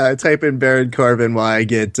 Go type in Baron Corbin while I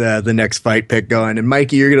get the next fight pick going. And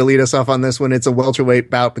Mikey, you're going to lead us off on this one. It's a welterweight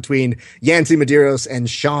bout between Yancy Medeiros and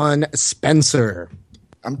Sean Spencer.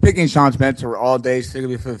 I'm picking Sean Spencer all day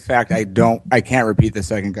simply for the fact I can't repeat the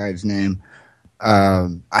second guy's name.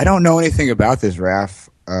 I don't know anything about this, Raph.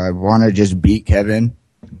 I want to just beat Kevin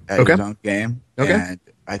at his own game. Okay. And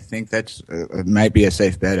I think that's it might be a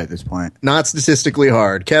safe bet at this point. Not statistically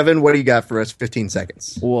hard. Kevin, what do you got for us? 15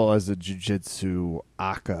 seconds. Well, as a jiu-jitsu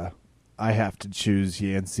aka, I have to choose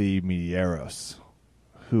Yancy Medeiros,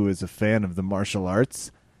 who is a fan of the martial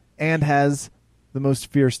arts and has the most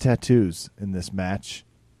fierce tattoos in this match.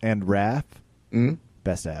 And Raph,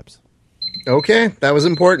 best abs. Okay, that was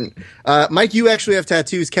important. Mike, you actually have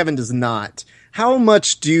tattoos. Kevin does not. How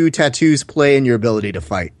much do tattoos play in your ability to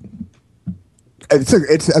fight?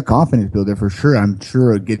 It's a confidence builder for sure. I'm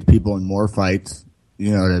sure it gets people in more fights.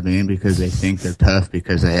 You know what I mean? Because they think they're tough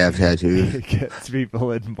because they have tattoos. It gets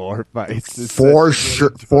people in more fights. For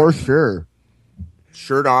sure.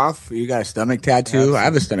 Shirt off. You got a stomach tattoo. Absolutely. I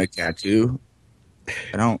have a stomach tattoo.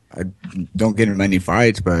 I don't get in many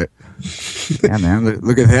fights, but yeah, man,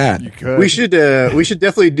 look at that. You could. We should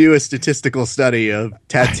definitely do a statistical study of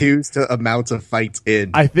tattoos to amounts of fights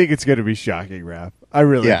in. I think it's going to be shocking, Raph. I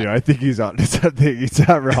really do. I think he's on to something. He's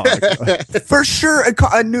not wrong. For sure,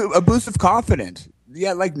 a boost of confidence.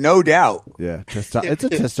 Yeah, no doubt. Yeah, it's a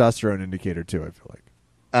testosterone indicator too, I feel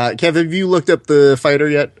like. Kev, have you looked up the fighter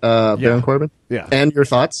yet, Baron Corbin? Yeah. And your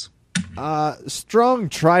thoughts? Strong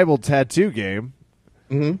tribal tattoo game.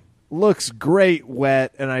 Looks great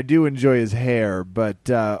wet, and I do enjoy his hair, but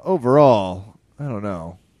overall, I don't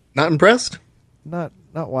know. Not impressed? Not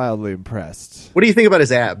wildly impressed. What do you think about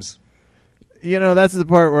his abs? That's the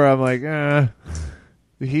part where I'm like,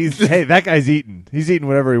 hey, that guy's eating. He's eating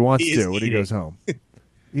whatever he wants to when he goes home.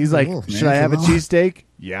 He's like, should I have a cheesesteak?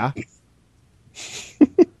 Yeah.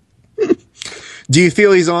 Do you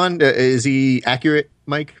feel he's on? Is he accurate,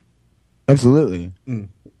 Mike? Absolutely.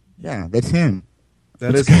 Yeah, that's him.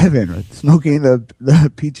 That's Kevin smoking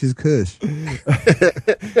the peaches kush.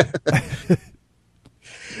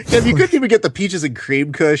 Kev, you couldn't even get the peaches and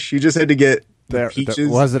cream kush. You just had to get the peaches. That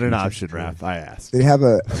wasn't an option, Raph. I asked. They have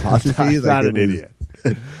a apostrophe. I'm not an idiot.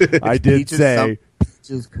 I did say,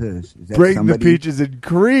 peaches kush. bring the peaches and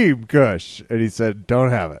cream kush. And he said, don't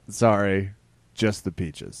have it. Sorry, just the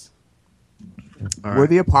peaches. Where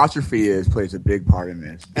the apostrophe plays a big part in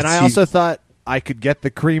this. And I also thought I could get the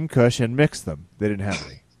cream kush and mix them. They didn't have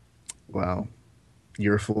any. Wow.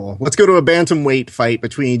 You're a fool. Let's go to a bantamweight fight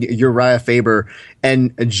between Uriah Faber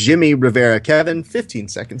and Jimmy Rivera. Kevin, 15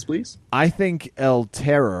 seconds, please. I think El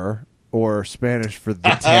Terror, or Spanish for the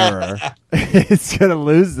Terror, is going to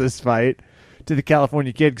lose this fight to the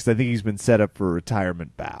California Kid because I think he's been set up for a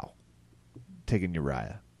retirement bow. Taking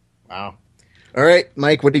Uriah. Wow. All right,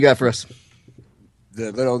 Mike, what do you got for us?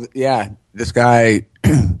 This guy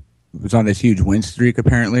was on this huge win streak,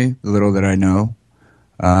 apparently, the little that I know.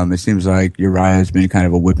 It seems like Uriah has been kind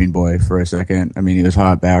of a whipping boy for a second. I mean, he was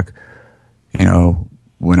hot back,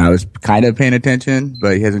 when I was kind of paying attention,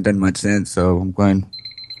 but he hasn't done much since. So I'm going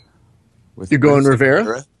with. You're going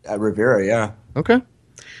Rivera? Rivera, yeah. Okay.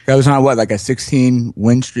 I was on like a 16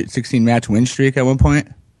 match win streak at one point.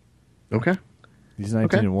 Okay. He's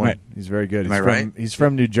 19-1. Right. He's very good. Am I right? He's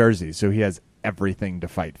from New Jersey, so he has everything to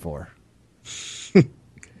fight for.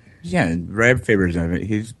 Yeah, and Rab favors of it.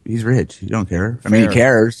 He's rich. He don't care. I mean, he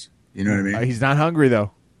cares. You know what I mean? He's not hungry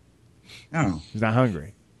though. No, He's not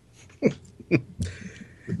hungry.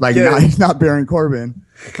 like Yeah. he's not Baron Corbin.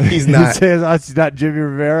 He's not. He's not Jimmy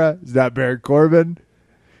Rivera. He's not Baron Corbin.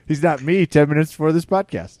 He's not me 10 minutes before this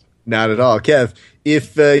podcast. Not at all. Kev,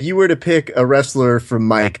 if you were to pick a wrestler from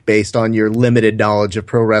Mike based on your limited knowledge of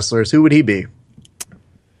pro wrestlers, who would he be?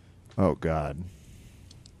 Oh, God.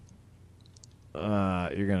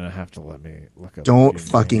 You're going to have to let me look up. Don't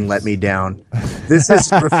fucking let me down. This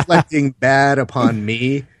is reflecting bad upon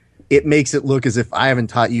me. It makes it look as if I haven't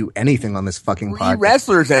taught you anything on this fucking 3 podcast.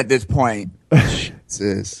 wrestlers at this point.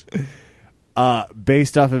 Jesus.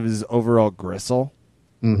 Based off of his overall gristle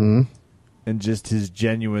Mm-hmm. and just his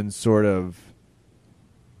genuine sort of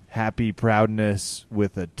happy proudness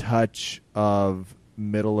with a touch of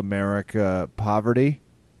middle America poverty,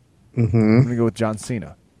 Mm-hmm. I'm going to go with John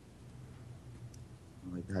Cena.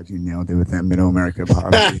 Oh my God, you nailed it with that middle America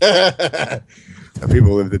poverty. The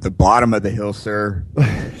people lived at the bottom of the hill, sir.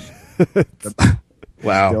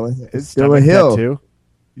 Wow. His Still a stomach hill. tattoo.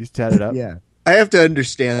 He's tatted up. Yeah. I have to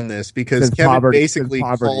understand this because Says Kevin poverty- basically says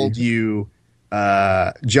poverty. called you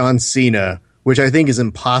John Cena, which I think is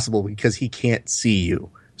impossible because he can't see you.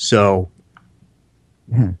 So,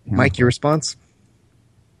 Yeah. Mike, your response?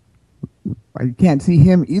 I can't see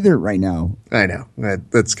him either right now. I know.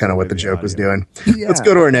 That's kind of what the Maybe joke was audio. doing. Yeah. Let's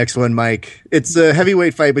go to our next one, Mike. It's a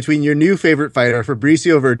heavyweight fight between your new favorite fighter,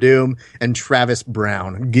 Fabricio Verdum, and Travis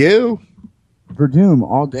Brown. Go. Verdum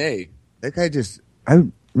all day. That guy just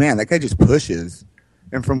pushes.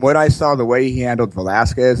 And from what I saw, the way he handled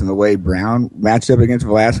Velasquez and the way Brown matched up against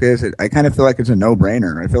Velasquez, I kind of feel like it's a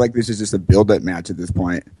no-brainer. I feel like this is just a build-up match at this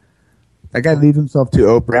point. That guy leaves himself too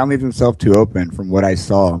open. Brown leaves himself too open from what I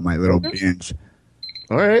saw in my little binge.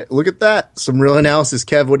 All right. Look at that. Some real analysis.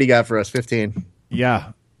 Kev, what do you got for us? 15.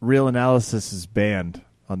 Yeah, real analysis is banned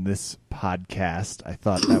on this podcast. I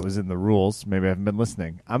thought that was in the rules. Maybe I haven't been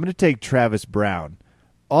listening. I'm going to take Travis Brown.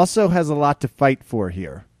 Also has a lot to fight for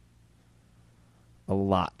here. A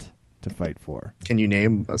lot to fight for. Can you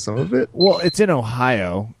name some of it? Well, it's in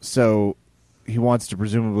Ohio, so he wants to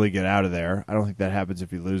presumably get out of there. I don't think that happens if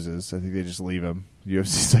he loses. I think they just leave him.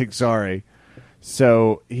 UFC's like, sorry.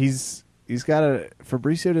 So he's got a...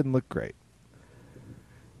 Fabricio didn't look great.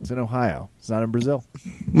 It's in Ohio. It's not in Brazil.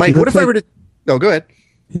 Mike, what if I were to... No, go ahead.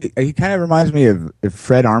 He kind of reminds me of if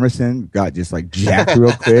Fred Armisen got just like jacked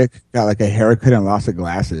real quick, got like a haircut and lost the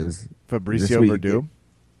glasses. Fabricio Verdum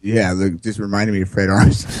Yeah, look, just reminded me of Fred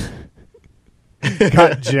Armisen.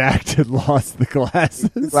 got jacked and lost the glasses.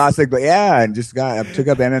 And just took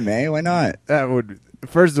up MMA. Why not? That would...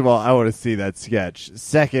 First of all, I want to see that sketch.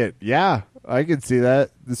 Second, yeah, I can see that.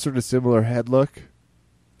 This sort of similar head look.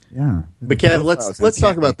 Yeah. But Kev, let's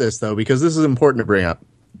talk about this, though, because this is important to bring up.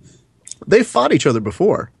 They fought each other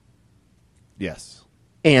before. Yes.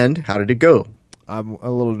 And how did it go? I'm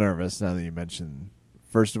a little nervous now that you mentioned.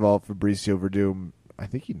 First of all, Fabricio Verdum, I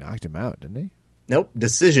think he knocked him out, didn't he? Nope.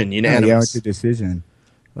 Decision. Yeah, Unanimous. it's a decision.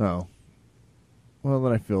 Oh. Well,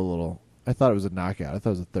 then I feel a little... I thought it was a knockout. I thought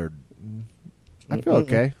it was a third. I feel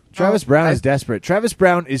okay. Travis Brown is desperate. Travis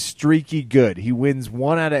Brown is streaky good. He wins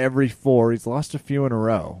 1 out of every 4. He's lost a few in a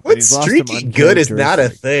row. And What's he's lost them streaky good is not a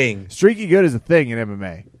uncharacteristic. thing. Streaky good is a thing in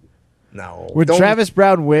MMA. No. When Don't- Travis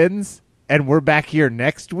Brown wins and we're back here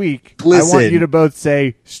next week, I Listen. want you to both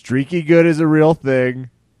say streaky good is a real thing.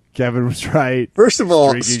 Kevin was right. First of all,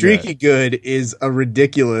 Streaky streaky good is a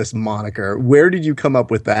ridiculous moniker. Where did you come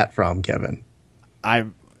up with that from, Kevin?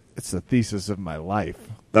 It's the thesis of my life.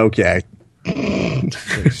 Okay.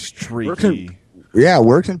 Like, streaky. Yeah,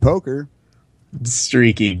 works in poker.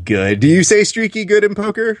 Streaky good. Do you say streaky good in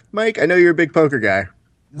poker, Mike? I know you're a big poker guy.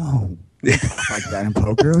 No. Like that in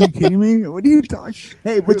poker? Are you kidding me? What are you talking?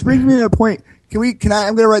 Hey, which brings me to a point. I'm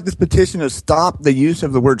going to write this petition to stop the use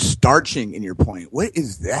of the word starching in your point. What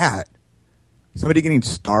is that? Somebody getting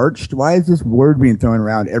starched? Why is this word being thrown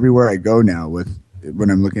around everywhere I go now when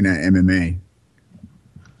I'm looking at MMA?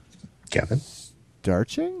 Kevin?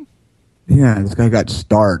 Starching? Yeah, this guy got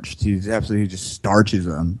starched. He just starches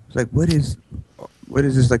them. It's like, what is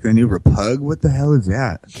this, like the new Repug? What the hell is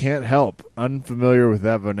that? Can't help. Unfamiliar with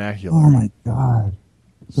that vernacular. Oh my God.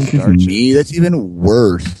 Starches. Me? That's even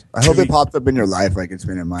worse. I hope it pops up in your life like it's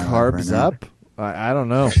been in my life. Carbs right now. up? I don't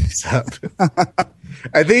know.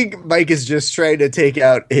 I think Mike is just trying to take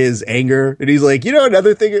out his anger, and he's like,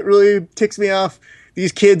 another thing that really ticks me off: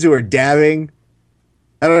 these kids who are dabbing.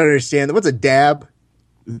 I don't understand. What's a dab?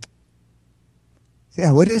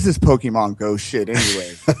 Yeah, what is this Pokemon Go shit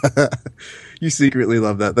anyway? You secretly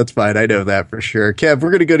love that. That's fine. I know that for sure. Kev,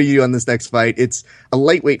 we're going to go to you on this next fight. It's a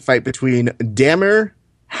lightweight fight between Damir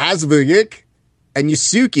Hasvigik and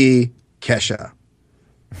Yusuke Kesha.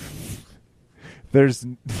 There's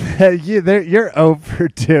you're over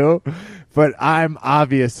 2, but I'm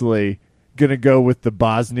obviously gonna go with the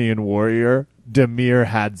Bosnian warrior Damir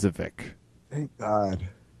Hadzovic. Thank God.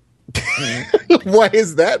 Why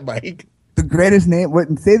is that, Mike? The greatest name. What?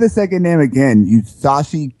 Say the second name again.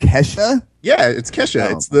 Yusashi Kesha? Yeah, it's Kesha.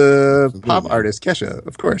 Oh, it's the absolutely. pop artist Kesha.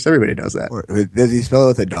 Of course, everybody knows that. Or, does he spell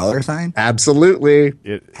it with a $? Absolutely.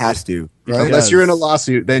 It Has to. It Right? Unless does. you're in a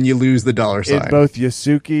lawsuit, then you lose the dollar sign. in both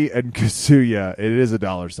Yasuki and Kasuya, it is a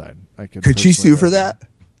 $sign. I can Could she personally sue for recommend. that?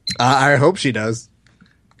 I hope she does.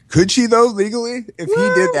 Could she though legally? If he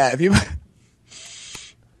did that, if he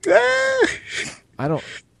I don't.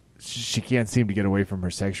 She can't seem to get away from her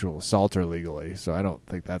sexual assaulter legally, so I don't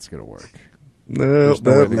think that's gonna work. No, There's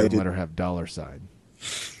no way they're alleged. gonna let her have $sign.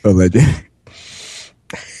 alleged.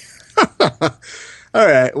 All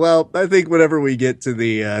right. Well, I think whenever we get to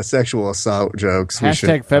the sexual assault jokes, we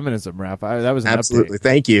Hashtag should. feminism, Raph. That was an Absolutely. update.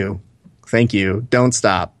 Thank you. Thank you. Don't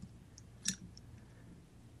stop.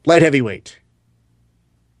 Light heavyweight.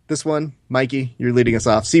 This one, Mikey, you're leading us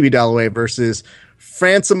off. CB Dalloway versus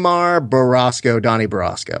Francimar Barrasco, Donnie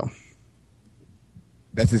Barrasco.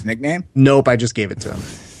 That's his nickname. Nope, I just gave it to him.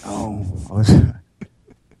 Oh,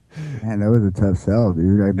 man, that was a tough sell,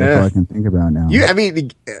 dude. That's Yeah. all I can think about now.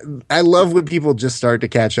 I love when people just start to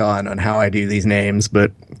catch on how I do these names,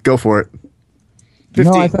 but go for it.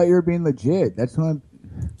 15. No, I thought you were being legit. That's what.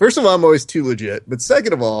 First of all, I'm always too legit, but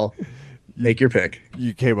second of all, make your pick.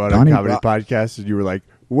 You came on Donnie a comedy podcast and you were like,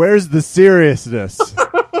 "Where's the seriousness?"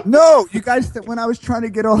 No, you guys. When I was trying to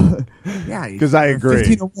get all, yeah, 'Cause I agree.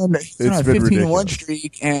 15-1, It's been 15-1 ridiculous.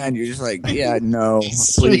 streak, and you're just like, yeah, no,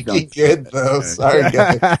 please Freaking don't. good though. Sorry,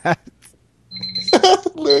 guys.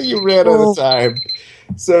 You ran out of time.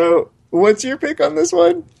 So, what's your pick on this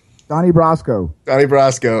one? Donnie Brasco. Donnie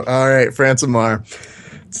Brasco. All right, Francimar.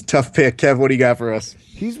 It's a tough pick. Kev, what do you got for us?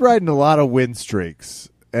 He's riding a lot of win streaks,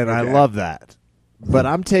 and I Okay. love that. But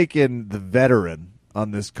I'm taking the veteran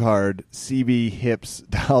on this card, CB Hips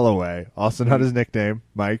Dalloway, also not his nickname,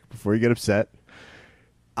 Mike, before you get upset.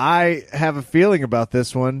 I have a feeling about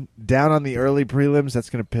this one. Down on the early prelims, that's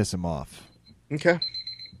going to piss him off. Okay.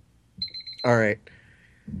 All right.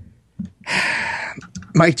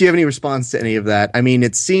 Mike, do you have any response to any of that? I mean,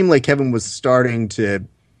 it seemed like Kevin was starting to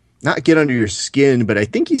not get under your skin, but I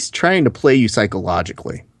think he's trying to play you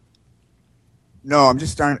psychologically. No, I'm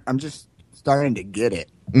just starting to get it.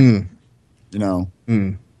 Mm. You know,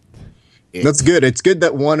 That's good. It's good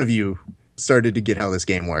that one of you started to get how this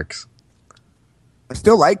game works. I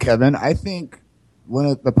still like Kevin. I think one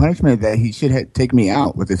of the punishment that he should take me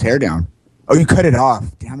out with his hair down. Oh, you cut it off.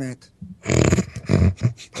 Damn it.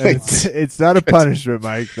 It's not a punishment,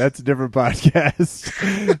 Mike. That's a different podcast.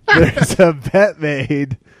 There's a bet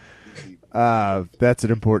made. That's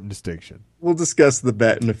an important distinction. We'll discuss the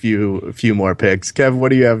bet in a few more picks. Kev, what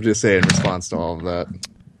do you have to say in response to all of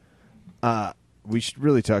that? We should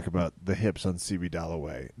really talk about the hips on CB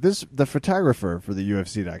Dalloway. The photographer for the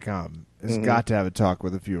UFC.com has got to have a talk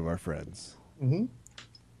with a few of our friends.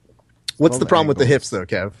 What's All the the problem with the angles. hips, though,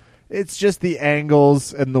 Kev? It's just the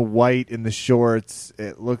angles and the white in the shorts.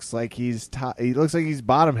 It looks like he looks like he's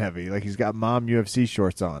bottom heavy, like he's got mom UFC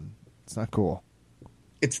shorts on. It's not cool.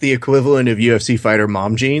 It's the equivalent of UFC fighter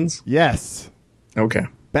mom jeans? Yes, Okay.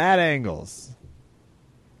 bad angles.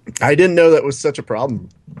 I didn't know that was such a problem.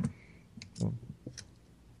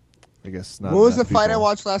 I guess not. What was the enough fight I people-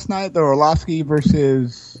 watched last night? The Orlovsky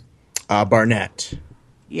versus. Barnett.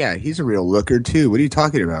 Yeah, he's a real looker too. What are you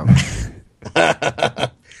talking about?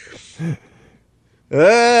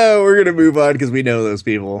 We're going to move on because we know those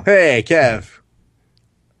people. Hey, Kev.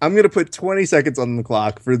 I'm going to put 20 seconds on the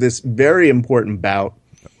clock for this very important bout.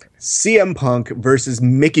 CM Punk versus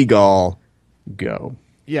Mickey Gall. Go.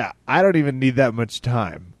 Yeah, I don't even need that much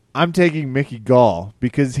time. I'm taking Mickey Gall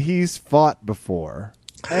because he's fought before.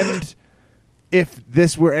 And if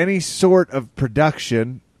this were any sort of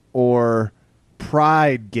production or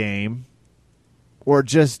pride game or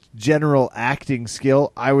just general acting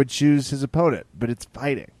skill, I would choose his opponent. But it's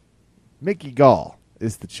fighting. Mickey Gall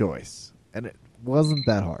is the choice. And it wasn't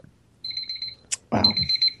that hard. Wow.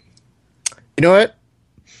 You know what?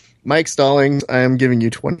 Mike Stallings, I am giving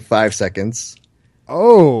you 25 seconds.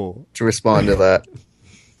 Oh, to respond to that.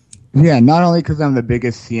 Yeah, not only because I'm the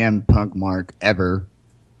biggest CM Punk mark ever,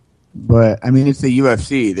 but I mean it's the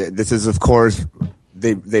UFC. This is, of course,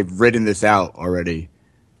 they've written this out already.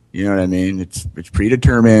 You know what I mean? It's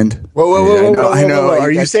predetermined. Whoa. I know.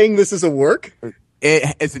 Are you saying this is a work?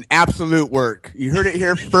 It's an absolute work. You heard it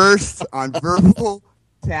here first on Verbal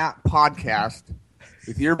Tap Podcast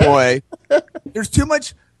with your boy. There's too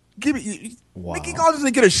much. Mickey Gall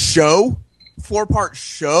doesn't get a show, 4-part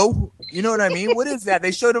show. You know what I mean? What is that?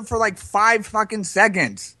 They showed him for like 5 fucking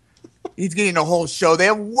seconds. He's getting a whole show. They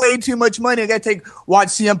have way too much money. I got to watch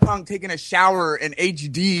CM Punk taking a shower in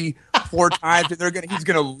HD 4 times, and he's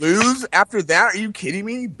gonna lose after that. Are you kidding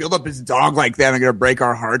me? Build up his dog like that, and they're gonna break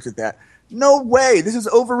our hearts with that. No way. This is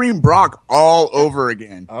Overeem Brock all over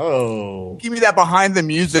again. Oh. Give me that behind the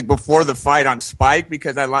music before the fight on Spike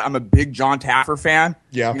because I'm a big John Taffer fan.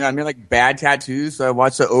 Yeah. You know what I mean? Like bad tattoos. So I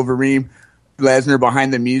watched the Overeem Lesnar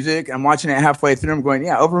behind the music. I'm watching it halfway through. I'm going,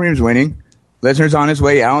 yeah, Overeem's winning. Lesnar's on his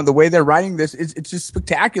way out. The way they're writing this, it's just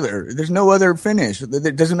spectacular. There's no other finish.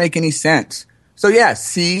 It doesn't make any sense. So, yeah,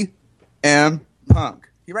 CM Punk.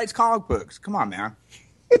 He writes comic books. Come on, man.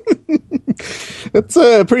 That's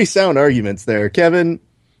pretty sound arguments there. Kevin,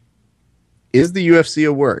 is the UFC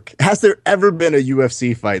a work? Has there ever been a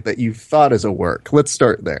UFC fight that you thought is a work? Let's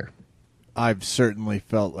start there. I've certainly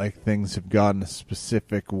felt like things have gone a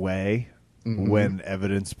specific way when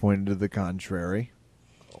evidence pointed to the contrary,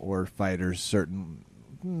 or fighters a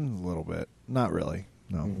little bit. Not really.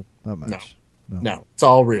 No, not much. No, it's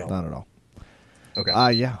all real. Not at all.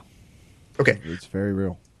 Okay. Yeah. Okay. It's very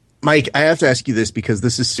real. Mike, I have to ask you this because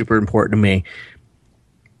this is super important to me.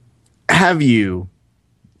 Have you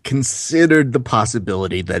considered the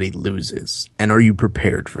possibility that he loses? And are you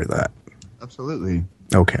prepared for that? Absolutely.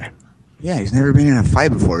 Okay. Yeah, he's never been in a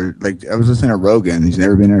fight before. Like, I was listening to Rogan. He's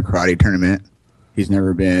never been in a karate tournament. He's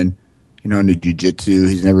never been, into jiu-jitsu.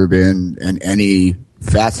 He's never been in any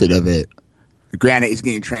facet of it. Granted, he's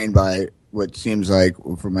getting trained by what seems like,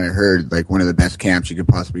 from what I heard, like one of the best camps you could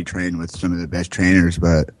possibly train with some of the best trainers.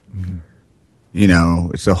 But,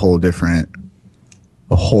 it's a whole different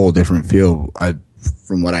feel.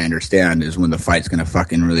 From what I understand, is when the fight's going to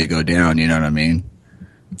fucking really go down. You know what I mean?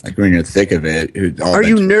 Like when you're in the thick of it. Are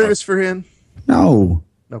you nervous for him? No.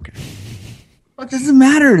 Okay. What does it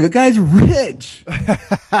matter? The guy's rich.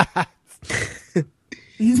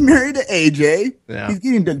 He's married to AJ. Yeah. He's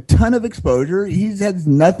getting a ton of exposure. He has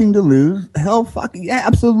nothing to lose. Hell, fucking yeah,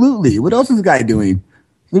 absolutely. What else is the guy doing?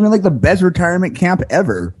 He's living like the best retirement camp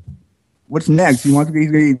ever. What's next? They're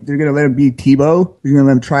gonna let him be Tebow? They're gonna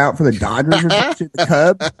let him try out for the Dodgers or something, the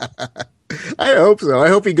Cubs? I hope so. I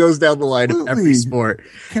hope he goes down the line of every sport.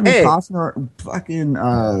 Kevin Costner, fucking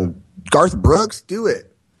Garth Brooks, do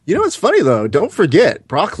it. You know what's funny though? Don't forget,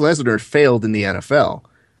 Brock Lesnar failed in the NFL.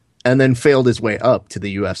 And then failed his way up to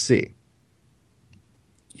the UFC.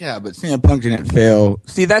 Yeah, but CM Punk didn't fail.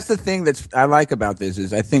 See, that's the thing I like about this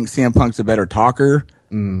is I think CM Punk's a better talker,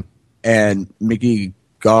 and Mickey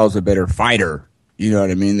Gall's a better fighter. You know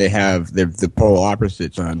what I mean? They're the polar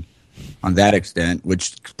opposites on that extent,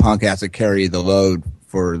 which Punk has to carry the load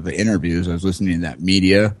for the interviews. I was listening to that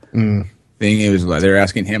media thing. It was like they're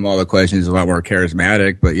asking him all the questions, a lot more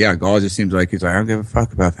charismatic. But yeah, Gall just seems like he's like, I don't give a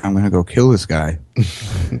fuck about that. I'm going to go kill this guy.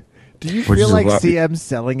 Do you feel like CM's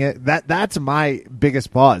selling it? That's my biggest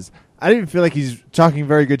pause. I don't even feel like he's talking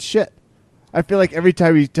very good shit. I feel like every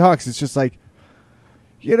time he talks, it's just like,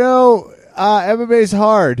 MMA's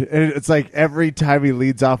hard. And it's like every time he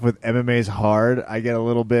leads off with MMA's hard, I get a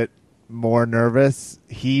little bit more nervous.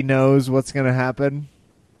 He knows what's going to happen.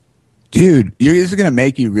 Dude, this is going to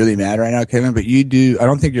make you really mad right now, Kevin, but I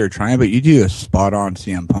don't think you're trying, but you do a spot-on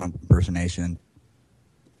CM Punk impersonation.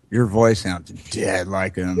 Your voice sounds dead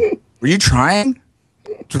like him. Were you trying?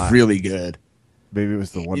 It's really good. Maybe it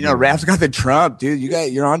was the one. Rap's got the Trump, dude.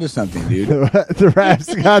 You're onto something, dude. The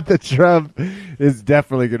Rap's got the Trump is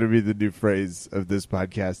definitely going to be the new phrase of this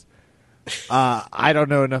podcast. I don't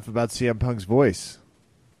know enough about CM Punk's voice.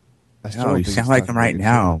 You sound like him right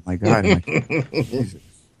now. My God.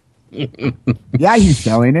 Yeah, he's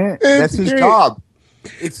selling it. That's his job.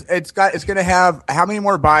 It's going to have how many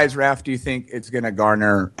more buys, Raph, do you think it's going to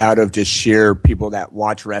garner out of just sheer people that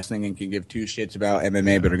watch wrestling and can give two shits about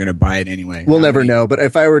MMA but are going to buy it anyway? We'll never know, but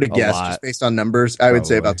if I were to guess just based on numbers, I would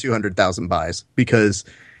say about 200,000 buys because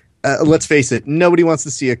let's face it, nobody wants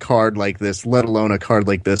to see a card like this, let alone a card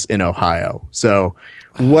like this in Ohio. So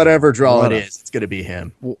whatever draw it is, it's going to be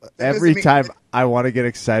him. Every time I want to get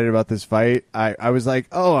excited about this fight, I was like,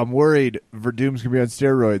 oh, I'm worried Verdum's going to be on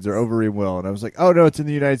steroids or Overeem will. And I was like, oh, no, it's in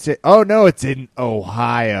the United States. Oh, no, it's in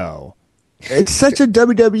Ohio. It's such a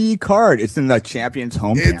WWE card. It's in the champion's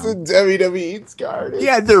hometown. WWE card.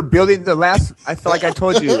 Yeah, they're building the last. I feel like I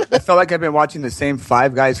told you. I feel like I've been watching the same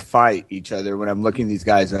 5 guys fight each other when I'm looking these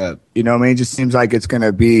guys up. You know what I mean? It just seems like it's going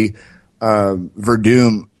to be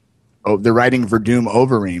Verdum. Oh, they're writing Verdum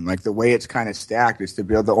Overeem. Like the way it's kind of stacked is to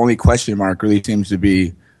build. The only question mark really seems to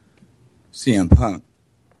be CM Punk.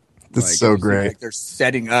 That's so great. Like they're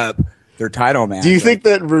setting up their title match. Do you think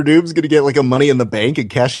that Verdum's going to get like a Money in the Bank and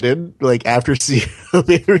cash it in like after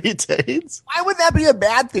CM retains? Why would that be a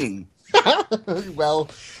bad thing? Well,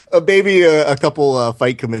 maybe a couple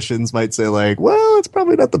fight commissions might say like, well, it's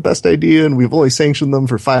probably not the best idea, and we've only sanctioned them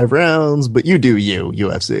for 5 rounds. But you do you,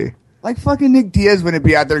 UFC. Like fucking Nick Diaz wouldn't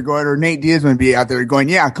be out there going, or Nate Diaz wouldn't be out there going,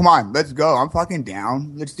 yeah, come on, let's go. I'm fucking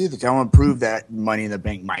down. Let's do this. I want to prove that Money in the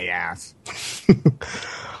Bank my ass.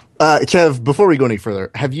 Kev, before we go any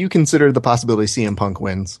further, have you considered the possibility CM Punk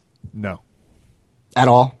wins No. at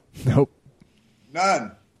all? Nope.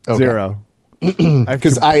 None. Okay. 0.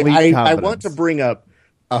 Because I confidence. want to bring up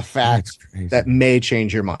a fact that may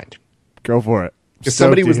change your mind. Go for it. Because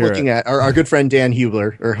somebody was looking at our good friend Dan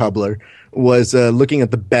Hubler was looking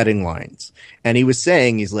at the betting lines, and he was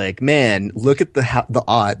saying, he's like, man, look at the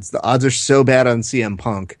odds. The odds are so bad on CM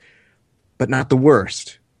Punk, but not the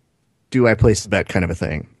worst. Do I place a bet, kind of a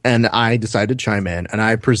thing? And I decided to chime in, and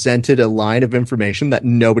I presented a line of information that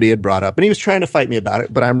nobody had brought up, and he was trying to fight me about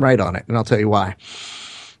it, but I'm right on it, and I'll tell you why.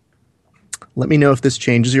 Let me know if this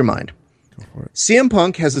changes your mind. Go for it. CM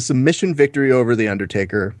Punk has a submission victory over The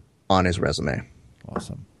Undertaker on his resume.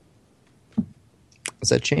 Awesome. Does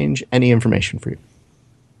that change any information for you?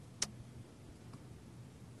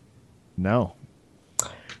 No.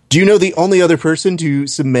 Do you know the only other person to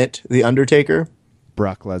submit The Undertaker?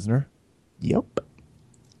 Brock Lesnar? Yep.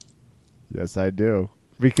 Yes, I do.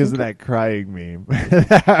 Because of that crying meme.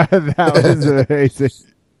 That was amazing.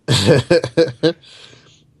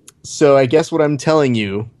 So I guess what I'm telling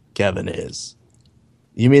you, Kevin, is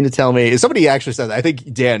you mean to tell me somebody actually said that. I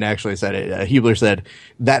think Dan actually said it. Hubler said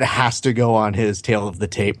that has to go on his tail of the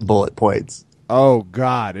tape bullet points. Oh,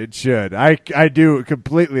 God, it should. I do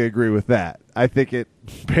completely agree with that. I think it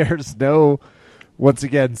bears no, once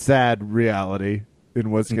again, sad reality in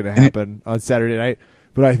what's going to happen on Saturday night,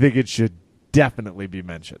 but I think it should definitely be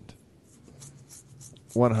mentioned.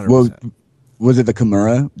 100%. Well, was it the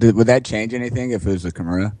Kimura? Would that change anything if it was the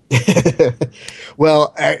Kimura?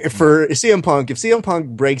 Well, for CM Punk, if CM Punk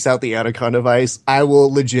breaks out the Anaconda Vice, I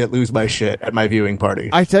will legit lose my shit at my viewing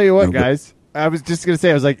party. I tell you what, guys. I was just going to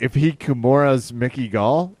say, I was like, if he Kimura's Mickey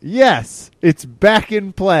Gall, yes, it's back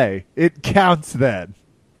in play. It counts then.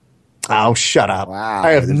 Oh, shut up. Wow.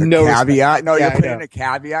 I have There's a no caveat. No, Yeah, you're I putting know. a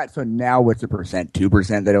caveat. So now what's the percent?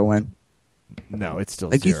 2% that it'll win? No, it's still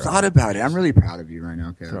Like 0. you thought about it. I'm really proud of you right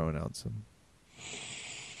now, Kev. Throwing out some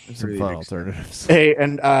Really fun big alternatives. Hey,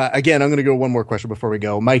 and again, I'm going to go one more question before we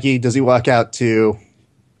go. Mikey, does he walk out to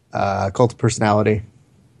Cult of Personality?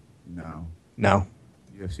 No. No.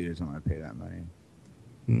 UFC doesn't want to pay that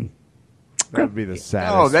money. That would be the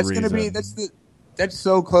saddest No, that's reason. going to be that's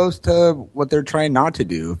so close to what they're trying not to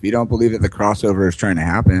do. If you don't believe that the crossover is trying to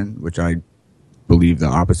happen, which I believe the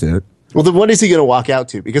opposite. Well, then what is he going to walk out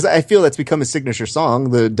to? Because I feel that's become his signature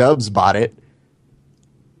song. The Dubs bought it.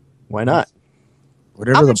 Why not?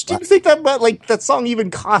 Whatever How the much do you think that song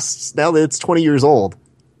even costs now that it's 20 years old?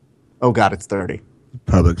 Oh, God, it's 30.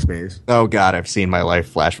 public space. Oh, God, I've seen my life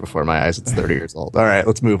flash before my eyes. It's 30 years old. All right,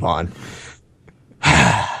 let's move on.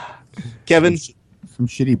 Kevin? Some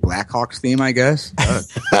shitty Blackhawks theme, I guess.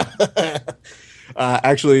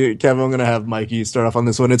 Actually, Kevin, I'm going to have Mikey start off on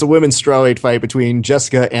this one. It's a women's strawweight fight between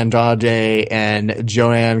Jessica Andrade and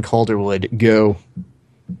Joanne Calderwood. Go.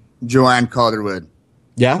 Joanne Calderwood.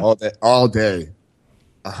 Yeah? All day.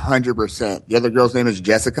 100%. The other girl's name is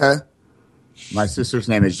Jessica. My sister's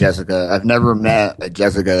name is Jessica. I've never met a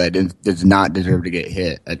Jessica that does not deserve to get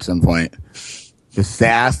hit at some point. The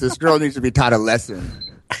sass. This girl needs to be taught a lesson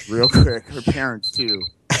real quick. Her parents, too.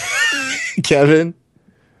 Kevin?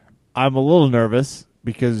 I'm a little nervous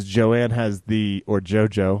because JoJo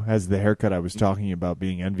has the haircut I was talking about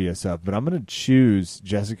being envious of, but I'm going to choose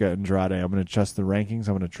Jessica Andrade. I'm going to trust the rankings.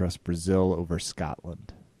 I'm going to trust Brazil over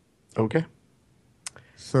Scotland. Okay.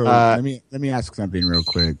 So let me ask something real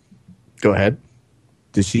quick. Go ahead.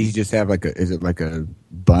 Does she just have is it like a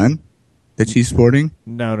bun that she's sporting?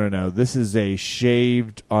 No. This is a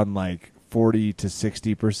shaved on like 40 to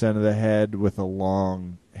 60% of the head with a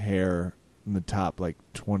long hair in the top, like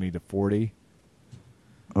 20 to 40.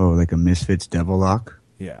 Oh, like a Misfits devil lock?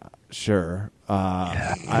 Yeah, sure.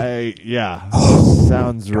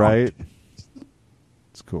 Sounds right.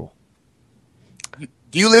 It's cool.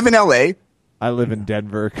 Do you live in L.A.? I live in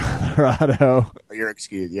Denver, Colorado. You're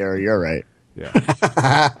excused. Yeah, you're right.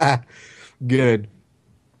 Yeah. Good.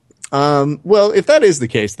 Well, if that is the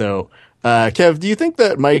case, though, Kev, do you think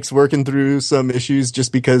that Mike's working through some issues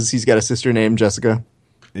just because he's got a sister named Jessica?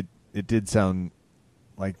 It did sound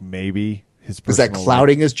like maybe his Is that personal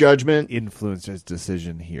clouding his judgment? influenced his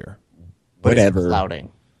decision here. But is it Whatever.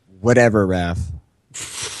 clouding. Whatever, Raph.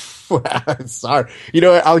 Sorry. You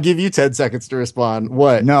know what? I'll give you 10 seconds to respond.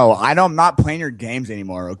 What? No, I'm not playing your games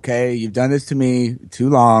anymore, okay? You've done this to me too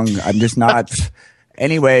long. I'm just not.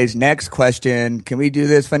 Anyways, next question. Can we do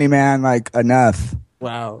this, funny man? Like, enough.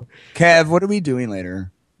 Wow. Kev, what are we doing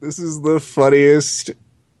later? This is the funniest.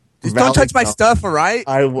 Just don't touch my stuff, all right?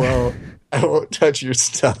 I won't touch your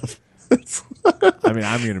stuff. I mean,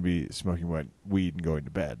 I'm going to be smoking weed and going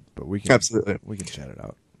to bed, but we can Absolutely. we can chat it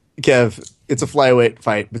out. Kev, it's a flyweight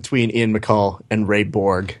fight between Ian McCall and Ray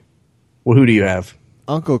Borg. Well, who do you have?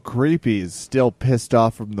 Uncle Creepy is still pissed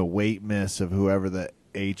off from the weight miss of whoever the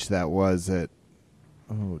H that was at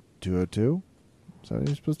 202. Is that what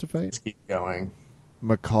you're supposed to fight? Let's keep going.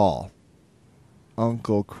 McCall.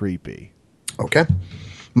 Uncle Creepy. Okay.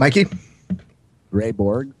 Mikey? Ray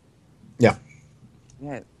Borg? Yeah.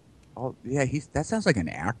 Yeah. Oh, yeah, that sounds like an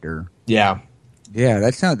actor. Yeah. Yeah,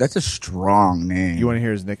 that's a strong name. You want to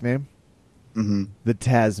hear his nickname? Mm-hmm. The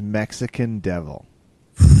Taz Mexican Devil.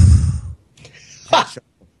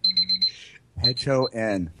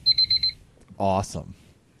 H-O-N. Awesome.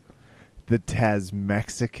 The Taz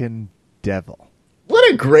Mexican Devil.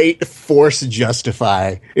 What a great force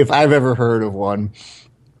justify, if I've ever heard of one.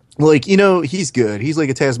 Like, he's good. He's like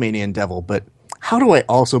a Tasmanian devil, but how do I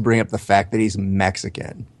also bring up the fact that he's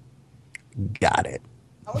Mexican? Got it.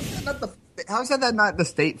 How is that not the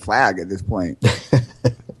state flag at this point?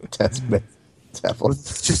 Tasmanian devil.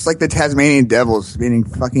 It's just like the Tasmanian Devils being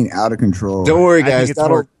fucking out of control. Don't worry, I guys. think it's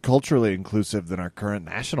more culturally inclusive than our current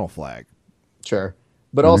national flag. Sure.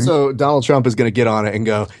 But also, Donald Trump is going to get on it and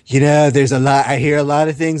go, I hear a lot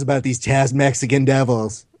of things about these Taz Mexican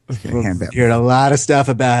devils. Heard a lot of stuff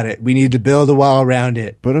about it. We need to build a wall around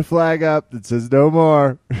it. Put a flag up that says no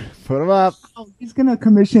more. Put them up. Oh, he's gonna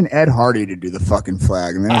commission Ed Hardy to do the fucking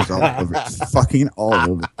flag, and then it's all over. It's fucking all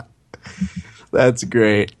over. That's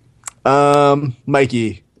great.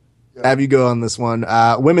 Mikey, have you go on this one.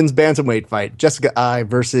 Women's bantamweight fight. Jessica Ai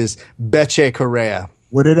versus Betche Correa.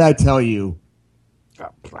 What did I tell you?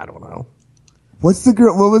 I don't know. What's the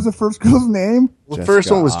girl? What was the first girl's name? Well, the first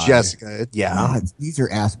one was Jessica. Yeah. God, these are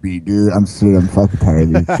ass beat, dude. I'm fucking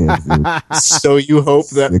tired of these shit, dude. So you hope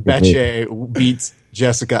that Sick of Betche beats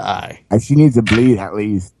Jessica Ai. She needs to bleed at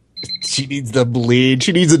least. She needs to bleed.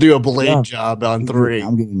 She needs to do a blade job on 3.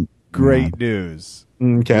 I'm getting Great news.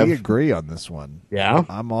 Okay. We agree on this one. Yeah.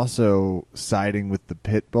 I'm also siding with the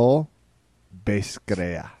pit bull,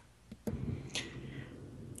 Bescrea.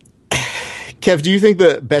 Kev, do you think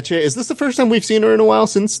that Betche, is this the first time we've seen her in a while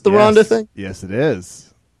since the Ronda thing? Yes, it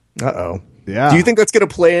is. Uh-oh. Yeah. Do you think that's going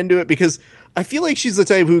to play into it? Because I feel like she's the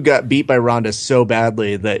type who got beat by Ronda so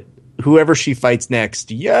badly that whoever she fights next,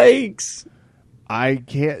 yikes. I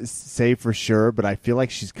can't say for sure, but I feel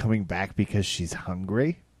like she's coming back because she's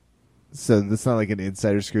hungry. So that's not like an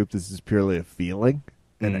insider scoop. This is purely a feeling.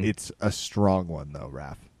 And it's a strong one, though,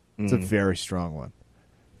 Raph. It's a very strong one.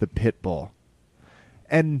 The pit bull.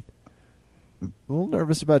 And a little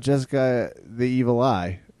nervous about Jessica the Evil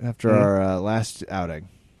Eye after our last outing.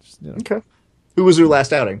 Just, Okay. Who was her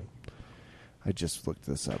last outing? I just looked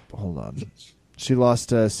this up. Hold on. She lost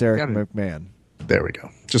to Sarah McMahon. There we go.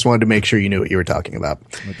 Just wanted to make sure you knew what you were talking about.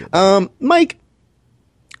 Mike,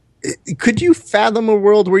 could you fathom a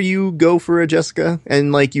world where you go for a Jessica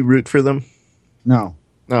and you root for them? No.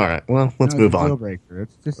 All right. Well, let's move on.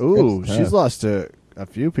 It's just, Ooh, it's she's tough. lost to a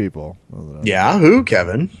few people. Yeah. Who,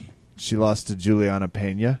 Kevin? She lost to Juliana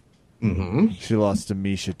Pena. Mm-hmm. She lost to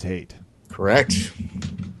Misha Tate. Correct.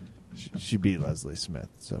 She beat Leslie Smith,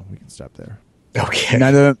 so we can stop there. Okay.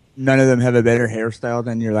 None of them have a better hairstyle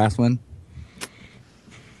than your last one.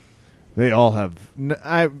 They all have.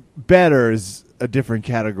 Better is a different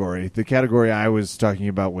category. The category I was talking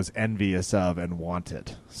about was envious of and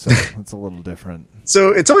wanted. So it's a little different. So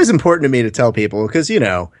it's always important to me to tell people because,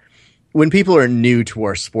 when people are new to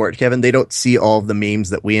our sport, Kevin, they don't see all of the memes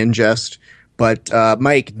that we ingest. But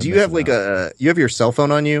Mike, do you have you have your cell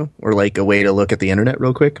phone on you or a way to look at the internet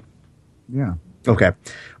real quick? Yeah. Okay.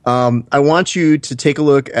 I want you to take a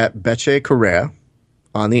look at Betche Correa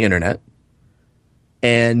on the internet.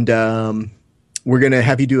 And we're going to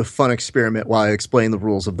have you do a fun experiment while I explain the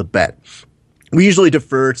rules of the bet. We usually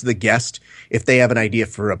defer to the guest if they have an idea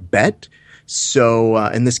for a bet. So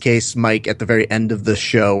in this case, Mike, at the very end of the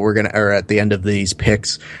show, or at the end of these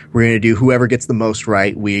picks, we're gonna do whoever gets the most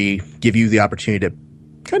right. We give you the opportunity to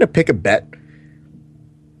kind of pick a bet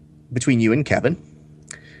between you and Kevin,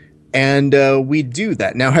 and we do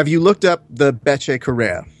that. Now, have you looked up the Betche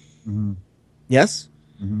Correa? Mm-hmm. Yes.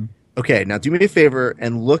 Mm-hmm. Okay. Now, do me a favor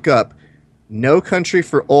and look up No Country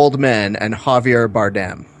for Old Men and Javier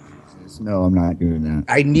Bardem. No, I'm not doing that.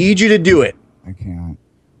 I need you to do it. I can't.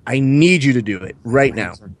 I need you to do it right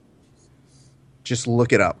now. Just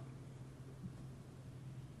look it up.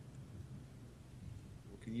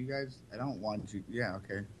 Can you guys? I don't want to. Yeah,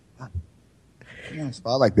 okay. I'm on a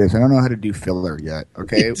spot like this. I don't know how to do filler yet.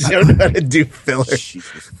 Okay, You don't know how to do filler.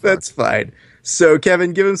 Jesus fuck. That's fine. So,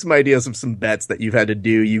 Kevin, give him some ideas of some bets that you've had to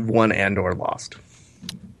do. You've won and or lost.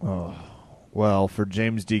 Well, for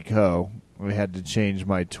James D. Coe, we had to change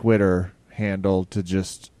my Twitter handle to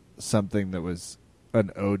just something that was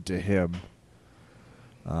an ode to him.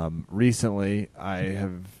 Recently, I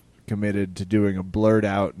have committed to doing a blurred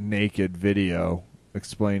out naked video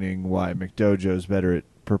explaining why McDojo's better at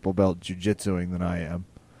purple belt jiu-jitsuing than I am.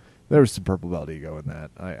 There was some purple belt ego in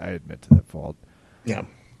that. I admit to that fault. Yeah.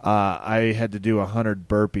 I had to do 100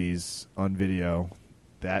 burpees on video.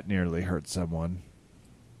 That nearly hurt someone.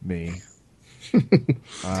 Me.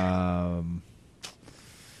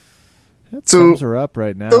 So, thumbs are up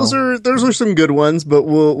right now. Those are some good ones, but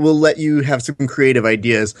we'll let you have some creative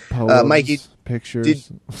ideas. Poems, Mikey,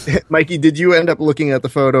 pictures. Mikey, did you end up looking at the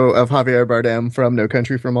photo of Javier Bardem from No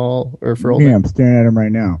Country for Old Yeah, Men? I'm staring at him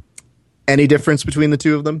right now. Any difference between the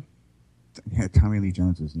two of them? Yeah, Tommy Lee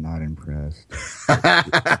Jones was not impressed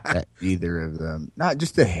at either of them. Not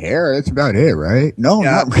just the hair. That's about it, right? No,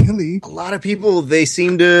 Yeah. not really. A lot of people, they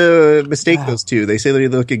seem to mistake those two. They say they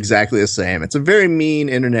look exactly the same. It's a very mean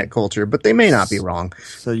internet culture, but they may not be wrong.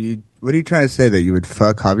 So what are you trying to say, that you would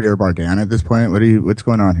fuck Javier Bardem at this point? What's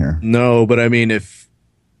going on here? No, but I mean, if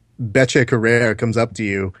Betche Correa comes up to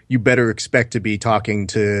you, you better expect to be talking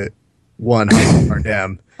to one Javier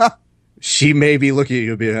Bardem. She may be looking at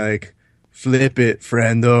you and be like, flip it,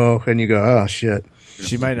 friendo. And you go, oh, shit.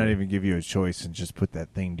 She might not even give you a choice and just put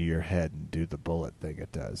that thing to your head and do the bullet thing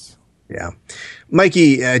it does. Yeah.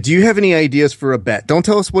 Mikey, do you have any ideas for a bet? Don't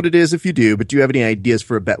tell us what it is if you do, but do you have any ideas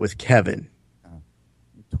for a bet with Kevin?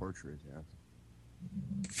 Torture his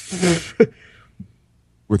ass.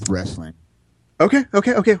 With wrestling. Okay.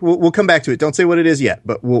 We'll come back to it. Don't say what it is yet,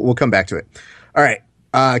 but we'll come back to it. All right.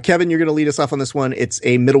 Kevin, you're going to lead us off on this one. It's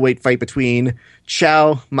a middleweight fight between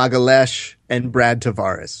Chow Magalesh and Brad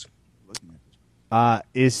Tavares.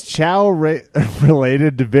 Is Chow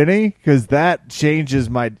related to Vinny? Because that changes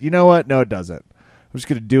my... You know what? No, it doesn't. I'm just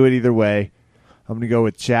going to do it either way. I'm going to go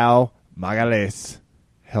with Chow Magales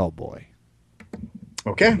Hellboy.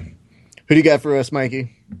 Okay. Who do you got for us,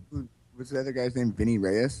 Mikey? What's the other guy's name? Vinny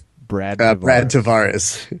Reyes? Brad Tavares. Brad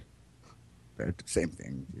Tavares. Same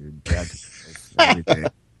thing, dude. Brad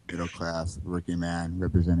Tavares, middle class, working man,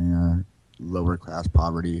 representing a lower class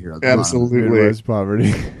poverty here. At the Absolutely. Midwest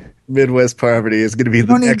poverty. Midwest poverty is going to be We the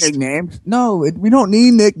don't need next... nicknames. No, we don't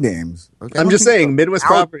need nicknames. Okay? I'm just saying, Midwest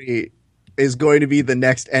Al- poverty is going to be the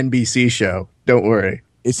next NBC show. Don't worry.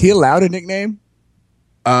 Is he allowed a nickname?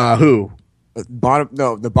 Who? The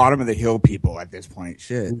bottom of the hill people at this point.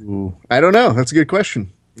 Shit. Ooh, I don't know. That's a good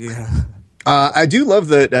question. Yeah. I do love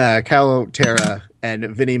that Calo Terra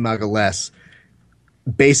and Vinny Magales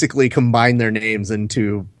basically combine their names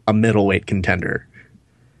into a middleweight contender.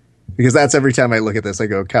 Because that's every time I look at this, I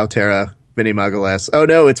go, Calterra, Vinny Magales. Oh,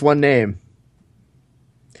 no, it's one name.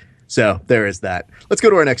 So there is that. Let's go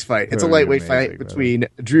to our next fight. It's a lightweight fight between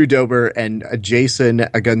Drew Dober and Jason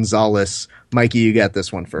Gonzalez. Mikey, you got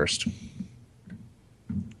this one first.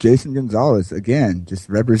 Jason Gonzalez, again, just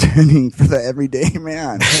representing for the everyday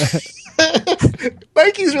man.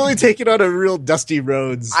 Mikey's really taking on a real Dusty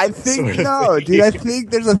Rhodes. I think, sort of no, thing. dude, I think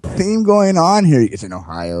there's a theme going on here. It's in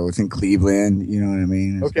Ohio. It's in Cleveland. You know what I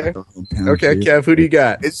mean? It's Okay. got the hometown Okay, feel. Kev, who do you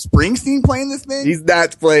got? Is Springsteen playing this thing? He's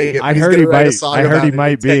not playing it. I He's heard gonna he write a might. song I heard about he it in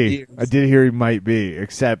might 10 be. years. I did hear he might be.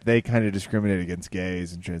 Except they kind of discriminate against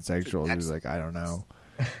gays and transsexuals. He was like, I don't know.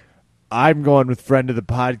 I'm going with friend of the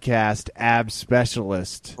podcast, ab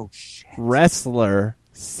specialist, Oh, shit. wrestler,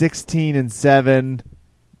 16-7,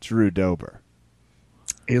 Drew Dober.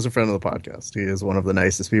 He is a friend of the podcast. He is one of the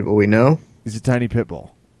nicest people we know. He's a tiny pit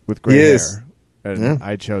bull with gray He is. hair, and Yeah.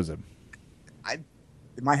 I chose him. In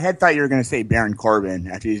my head thought you were going to say Baron Corbin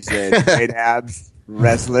after you said great abs,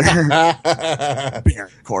 wrestler. Baron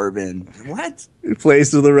Corbin. What? He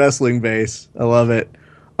plays to the wrestling base. I love it.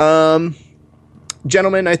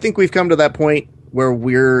 Gentlemen, I think we've come to that point where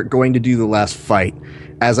we're going to do the last fight.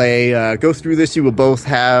 As I go through this, you will both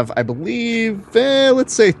have, I believe,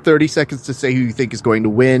 let's say 30 seconds to say who you think is going to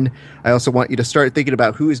win. I also want you to start thinking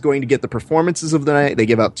about who is going to get the performances of the night. They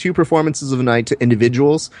give out 2 performances of the night to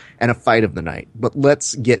individuals and a fight of the night. But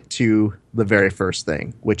let's get to the very first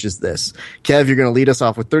thing, which is this. Kev, you're going to lead us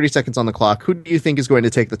off with 30 seconds on the clock. Who do you think is going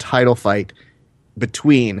to take the title fight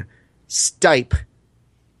between Stipe,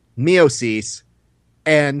 Miocic,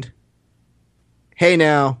 and... Hey,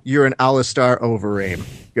 now you're an Alistar Overeem.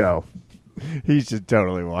 Go. He should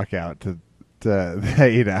totally walk out to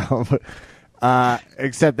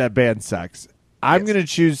except that band sucks. I'm going to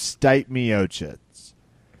choose Stipe Miocic.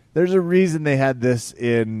 There's a reason they had this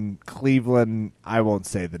in Cleveland. I won't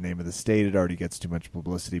say the name of the state. It already gets too much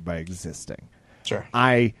publicity by existing. Sure.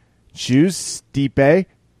 I choose Stipe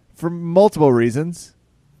for multiple reasons.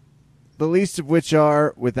 The least of which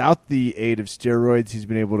are, without the aid of steroids, he's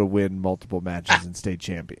been able to win multiple matches and stay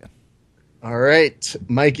champion. All right.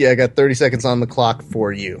 Mikey, I got 30 seconds on the clock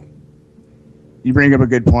for you. You bring up a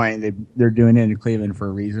good point. They're doing it in Cleveland for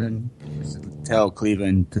a reason. Just tell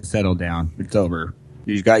Cleveland to settle down. It's over.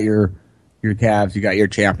 You got your Cavs. You got your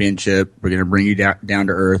championship. We're going to bring you down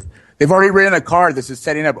to earth. They've already written a card. This is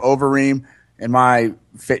setting up Overeem and my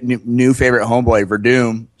new favorite homeboy,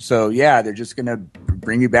 Verdum. So, yeah, they're just going to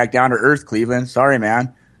bring you back down to earth, Cleveland. Sorry,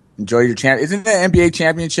 man. Enjoy your champ. Isn't the NBA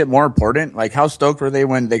championship more important? Like, how stoked were they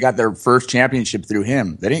when they got their first championship through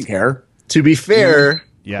him? They didn't care. To be fair,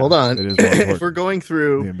 Yeah, hold on. it is more important. If we're going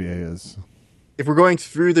through, The NBA is. if we're going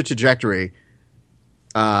through the trajectory,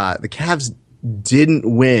 the Cavs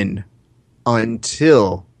didn't win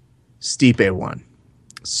until Stipe won.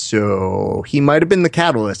 So he might have been the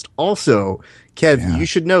catalyst. Also, Kev, you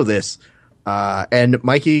should know this. And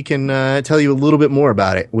Mikey can tell you a little bit more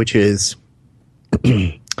about it, which is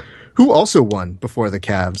who also won before the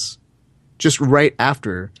Cavs, just right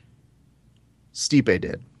after Stipe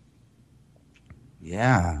did.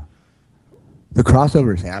 Yeah. The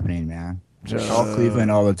crossover's happening, man. Just all Cleveland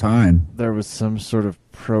all the time. There was some sort of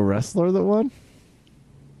pro wrestler that won?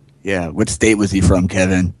 Yeah. What state was he from,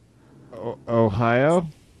 Kevin? Ohio?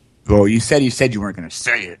 Well, you said you weren't going to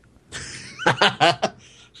say it. I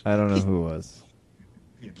don't know who it was.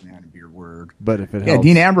 Get me out of your word. But if it Yeah, helps,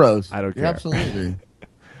 Dean Ambrose. I don't care. Yeah, absolutely.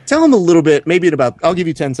 Tell him a little bit, maybe in about, I'll give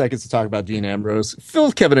you 10 seconds to talk about Dean Ambrose.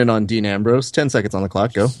 Fill Kevin in on Dean Ambrose. 10 seconds on the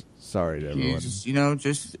clock. Go. Sorry to everyone. He's,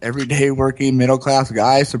 just everyday working middle class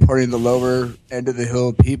guy supporting the lower end of the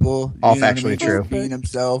hill people. All You know what I factually mean? true. Just being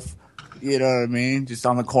himself. You know what I mean? Just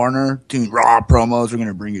on the corner doing raw promos. We're going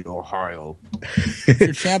to bring you to Ohio.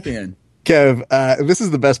 You're champion. Kev, this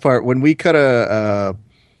is the best part. When we cut a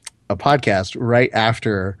podcast right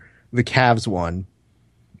after the Cavs won,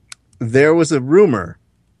 there was a rumor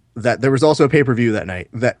that there was also a pay-per-view that night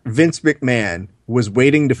that Vince McMahon was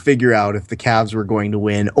waiting to figure out if the Cavs were going to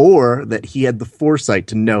win, or that he had the foresight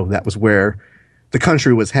to know that was where the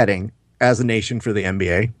country was heading as a nation for the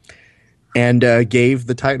NBA, and gave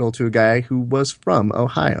the title to a guy who was from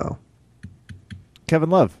Ohio. Kevin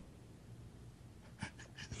Love.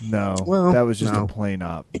 No, Well, that was just no. a plain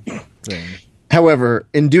up thing. However,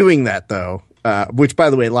 in doing that, though, which, by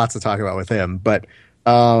the way, lots to talk about with him, but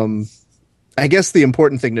I guess the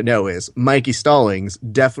important thing to know is Mikey Stallings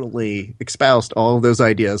definitely espoused all of those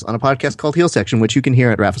ideas on a podcast called Heel Section, which you can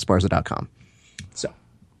hear at rafasparza.com. So,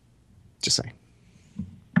 just saying.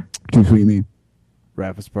 Too sweet me.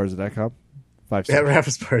 RapidSparza.com. 5 At stars.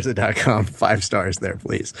 rafasparza.com. 5 stars there,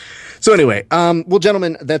 please. So anyway, well,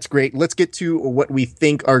 gentlemen, that's great. Let's get to what we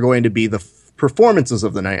think are going to be the performances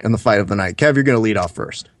of the night and the fight of the night. Kev, you're going to lead off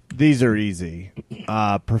first. These are easy.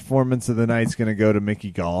 Performance of the night's going to go to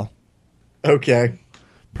Mickey Gall. Okay.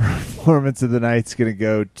 Performance of the night's going to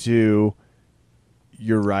go to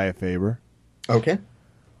Uriah Faber. Okay.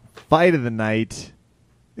 Fight of the night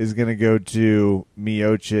is going to go to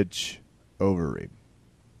Miocic Overeem.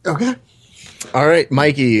 Okay. All right,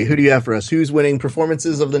 Mikey, who do you have for us? Who's winning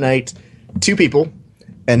performances of the night? 2 people.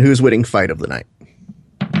 And who's winning fight of the night?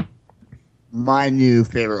 My new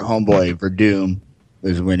favorite homeboy, Verdum,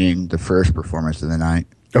 is winning the first performance of the night.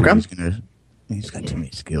 Okay. He's got too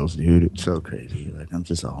many skills, dude. It's so crazy. Like, I'm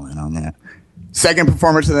just all in on that. Second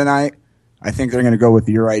performance of the night, I think they're going to go with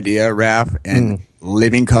your idea, Raph, and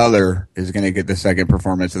Living Color is going to get the second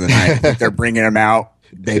performance of the night. I think they're bringing him out.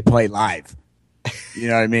 They play live. You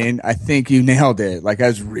know what I mean? I think you nailed it. Like, I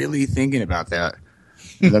was really thinking about that.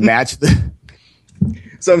 The match.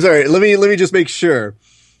 So I'm sorry. Let me just make sure.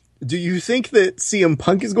 Do you think that CM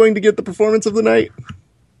Punk is going to get the performance of the night?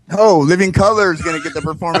 Oh, Living Color is going to get the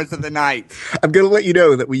performance of the night. I'm going to let you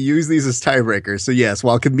know that we use these as tiebreakers. So yes,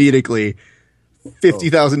 while comedically,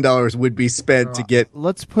 $50,000 would be spent to get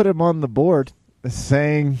Let's put him on the board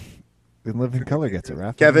saying In Living Color gets it,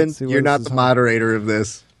 Raph. Kevin. Let's see where You're this not is the going. moderator of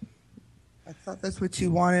this. I thought that's what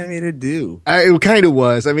you wanted me to do. It kind of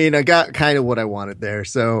was. I mean, I got kind of what I wanted there.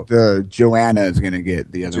 So The Joanna is going to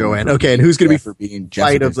get the other Joanne. one. Okay, and who's going to For be being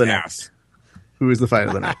fight of Jessica's the ass. night? Who is the fight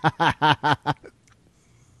of the night?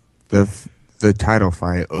 The title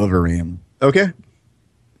fight, Overeem, Okay.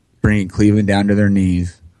 bringing Cleveland down to their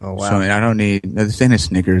knees. Oh, wow. So I don't need. This ain't a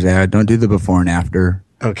Snickers ad. Don't do the before and after.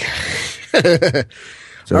 Okay.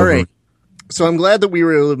 It's All over. right. So I'm glad that we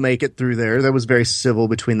were able to make it through there. That was very civil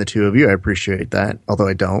between the two of you. I appreciate that, although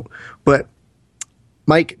I don't. But,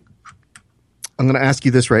 Mike, I'm going to ask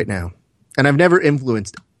you this right now. And I've never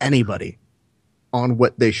influenced anybody on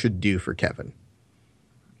what they should do for Kevin.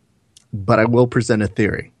 But I will present a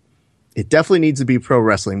theory. It definitely needs to be pro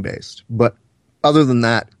wrestling based. But other than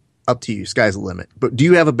that, up to you. Sky's the limit. But do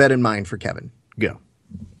you have a bet in mind for Kevin? Go.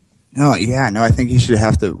 No, I think he should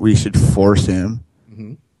have to. We should force him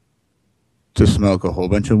to smoke a whole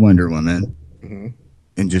bunch of Wonder Woman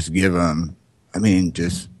and just give him. I mean,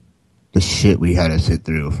 just the shit we had to sit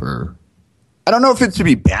through for. I don't know if it should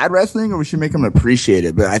be bad wrestling or we should make him appreciate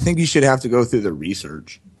it, but I think you should have to go through the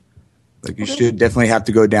research. Like you should definitely have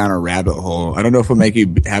to go down a rabbit hole. I don't know if it'll make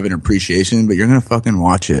you have an appreciation, but you're gonna fucking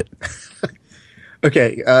watch it.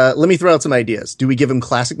 Okay, let me throw out some ideas. Do we give him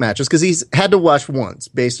classic matches? Because he's had to watch once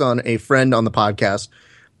based on a friend on the podcast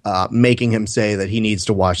making him say that he needs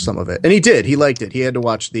to watch some of it. And he did. He liked it. He had to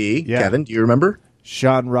watch Kevin, do you remember?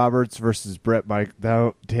 Sean Roberts versus Brett Mike.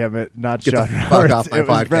 No, damn it. Not Get the Sean fuck Roberts. off my It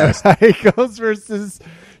was podcast. Brett Michaels versus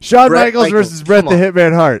Shawn Brett Michaels Michaels. versus Bret Come the on.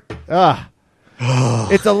 Hitman Hart.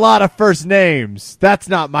 It's a lot of first names. That's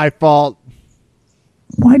not my fault.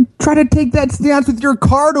 Why try to take that stance with your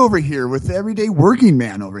card over here, with the everyday working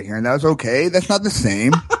man over here? And that was okay. That's not the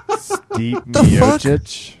same. Steve The fuck?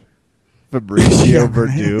 Miocic, Fabricio Yeah, right.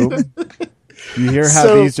 Verdum. You hear how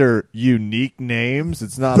So- these are unique names?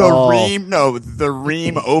 It's not the all. ream, no, the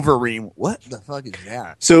ream over ream. What the fuck is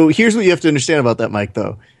that? So here's what you have to understand about that, Mike,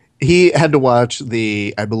 though. He had to watch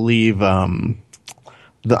I believe,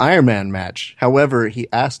 the Iron Man match. However, he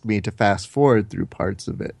asked me to fast forward through parts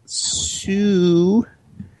of it. So,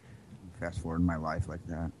 Fast forward my life like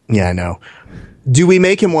that. yeah, I know. Do we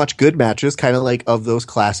make him watch good matches, kind of like of those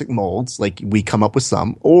classic molds, like we come up with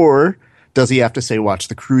some, or does he have to say watch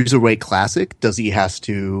the Cruiserweight Classic? Does he has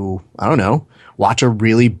to, I don't know, watch a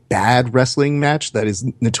really bad wrestling match that is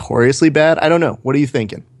notoriously bad? I don't know. What are you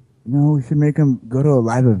thinking? No, we should make him go to a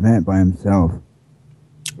live event by himself.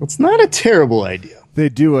 It's not a terrible idea. They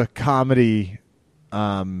do a comedy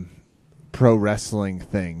pro wrestling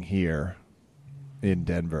thing here in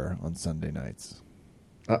Denver on Sunday nights.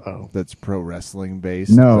 Uh-oh. That's pro wrestling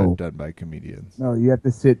based, No. but done by comedians. No, you have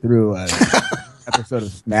to sit through an episode of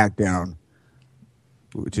SmackDown,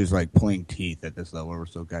 which is like pulling teeth at this level. We're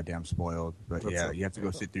so goddamn spoiled. But yeah, you have to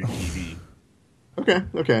go sit through TV.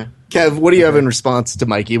 Okay. Kev, what do you have in response to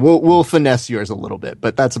Mikey? We'll finesse yours a little bit,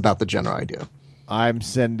 but that's about the general idea. I'm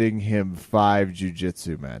sending him 5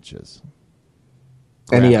 jiu-jitsu matches.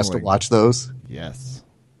 And he has to Grappling. watch those? Yes.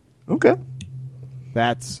 Okay.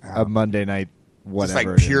 That's a Monday night Just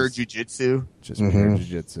whatever. like pure it is. jujitsu. Just pure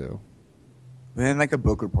jiu-jitsu. Man, like a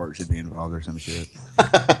book report should be involved or some shit.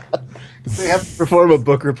 They have to perform a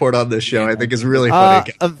book report on this show. I think is really Uh,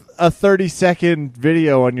 funny. a 30-second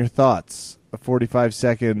video on your thoughts. A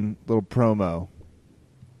 45-second little promo.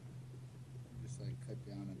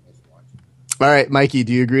 All right, Mikey,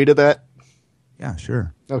 do you agree to that? Yeah,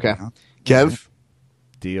 sure. Okay. Kev?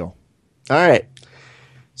 Deal. All right.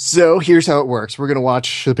 So here's how it works. We're going to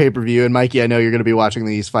watch the pay-per-view, and Mikey, I know you're going to be watching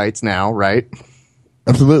these fights now, right?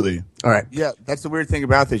 Absolutely. All right. Yeah, that's the weird thing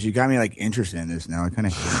about this. You got me like interested in this now. I kind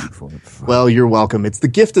of hate you for it. Fuck. Well, you're welcome. It's the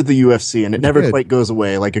gift of the UFC, and it never good. quite goes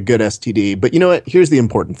away like a good STD. But you know what? Here's the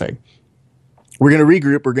important thing. We're going to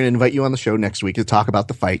regroup. We're going to invite you on the show next week to talk about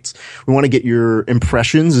the fights. We want to get your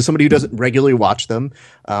impressions as somebody who doesn't regularly watch them.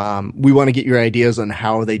 We want to get your ideas on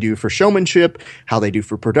how they do for showmanship, how they do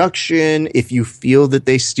for production. If you feel that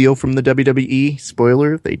they steal from the WWE,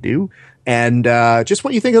 spoiler, they do. And just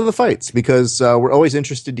what you think of the fights, because we're always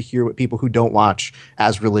interested to hear what people who don't watch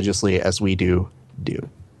as religiously as we do.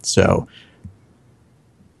 So,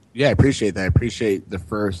 Yeah, I appreciate that. I appreciate the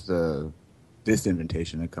first this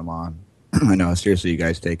invitation to come on. I know, seriously, you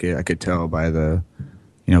guys take it. I could tell by the,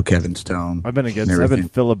 Kevin's tone. I've been and I've been everything.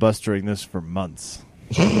 filibustering this for months.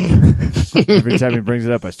 Every time he brings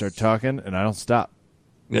it up, I start talking, and I don't stop.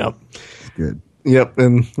 yep. It's good. Yep,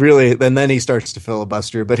 and really, and then he starts to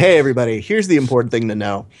filibuster. But hey, everybody, here's the important thing to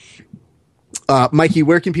know. Mikey,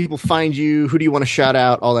 where can people find you? Who do you want to shout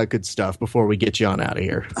out? All that good stuff before we get you on out of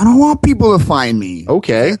here. I don't want people to find me.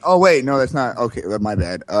 Okay. Oh wait, no, that's not okay. My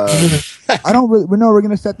bad. I don't really. No, we're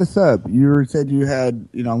gonna set this up. You said you had.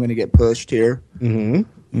 I'm gonna get pushed here.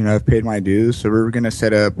 Mm-hmm. I've paid my dues, so we're gonna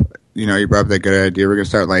set up. You brought up that good idea. We're gonna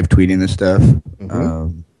start live tweeting this stuff.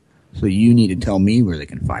 So you need to tell me where they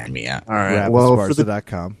can find me at. All right. Well,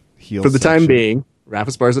 Rapasparza.com. For the time being,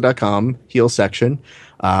 Rapasparza.com, heel section.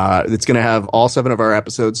 It's going to have all 7 of our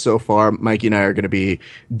episodes so far. Mikey and I are going to be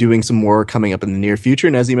doing some more coming up in the near future.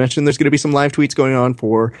 And as you mentioned, there's going to be some live tweets going on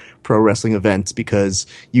for pro wrestling events because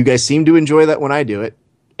you guys seem to enjoy that when I do it.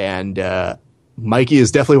 And Mikey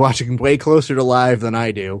is definitely watching way closer to live than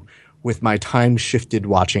I do with my time-shifted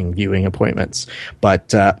watching viewing appointments.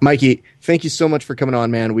 But Mikey, thank you so much for coming on,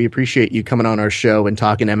 man. We appreciate you coming on our show and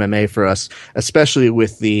talking MMA for us, especially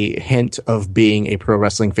with the hint of being a pro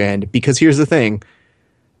wrestling fan. Because here's the thing.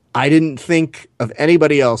 I didn't think of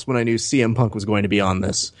anybody else when I knew CM Punk was going to be on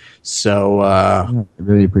this. So I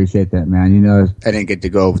really appreciate that, man. I didn't get to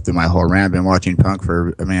go through my whole rant. I've been watching Punk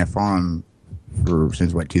I've followed him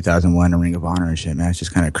since 2001 in Ring of Honor and shit, man. It's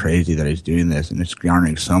just kind of crazy that he's doing this and it's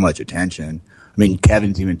garnering so much attention. I mean,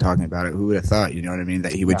 Kevin's even talking about it. Who would have thought, you know what I mean,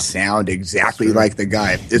 that he would sound exactly like the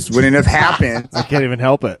guy. If this wouldn't have happened. I can't even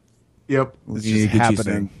help it. Yep. It's just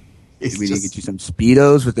happening. We need to get you some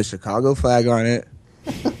Speedos with the Chicago flag on it.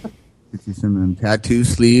 Get you some tattoo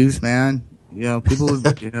sleeves, man. People,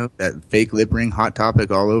 that fake lip ring, Hot Topic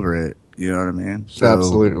all over it. You know what I mean? So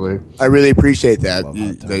absolutely. I really appreciate that.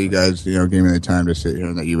 That you guys, gave me the time to sit here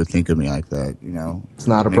and that you would think of me like that. It's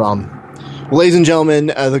not a problem. Well, ladies and gentlemen,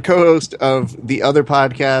 the co-host of the other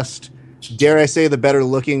podcast, dare I say the better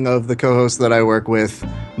looking of the co-hosts that I work with,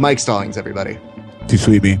 Mike Stallings, everybody. Too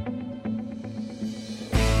sweet, me.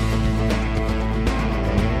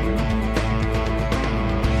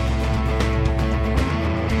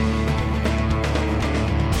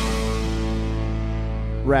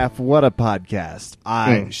 Raph, what a podcast.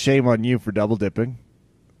 Shame on you for double dipping.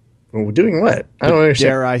 Well, we're doing what? I don't understand.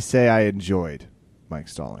 Dare I say I enjoyed Mike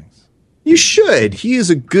Stallings. You should. He is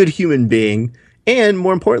a good human being. And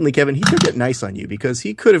more importantly, Kevin, he took it nice on you because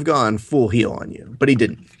he could have gone full heel on you, but he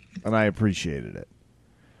didn't. And I appreciated it.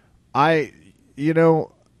 I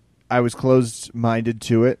was closed-minded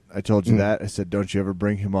to it. I told you that. I said, don't you ever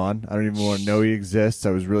bring him on. I don't even want to know he exists.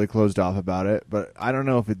 I was really closed off about it. But I don't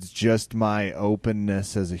know if it's just my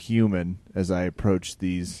openness as a human as I approach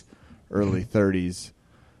these early 30s.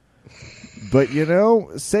 But,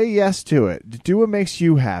 say yes to it. Do what makes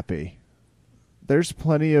you happy. There's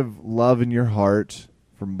plenty of love in your heart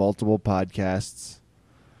from multiple podcasts.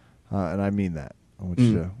 And I mean that. I want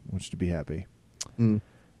you to be happy.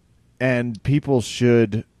 And people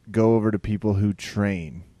should go over to people who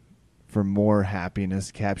train for more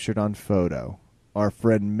happiness captured on photo. Our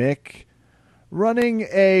friend Mick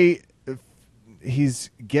he's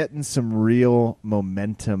getting some real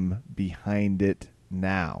momentum behind it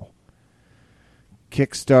now.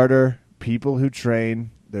 Kickstarter, people who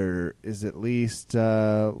train. There is at least,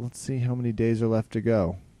 let's see how many days are left to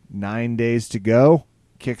go. 9 days to go.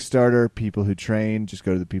 Kickstarter, people who train. Just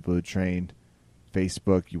go to the people who train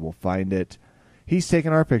Facebook. You will find it. He's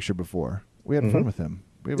taken our picture before. We had fun with him.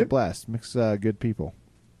 We have a blast. Mix good people.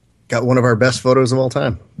 Got one of our best photos of all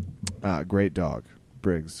time. Great dog.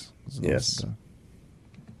 Briggs. Yes.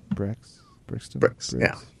 Brixton? Briggs,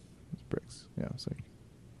 yeah. It's Briggs. Yeah,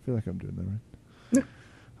 I feel like I'm doing that right.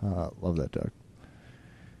 Yeah. Love that dog.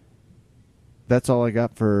 That's all I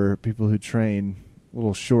got for people who train.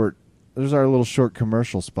 There's our little short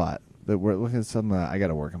commercial spot that we're looking at some. I got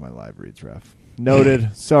to work on my live reads, Ref.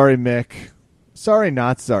 Noted. Sorry, Mick. Sorry,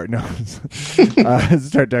 not sorry. No.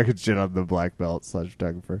 Start talking shit on the black belt /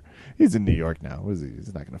 photographer. He's in New York now.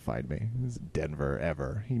 He's not going to find me. He's in Denver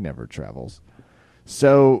ever. He never travels.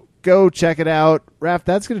 So go check it out. Raph,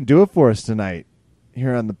 that's going to do it for us tonight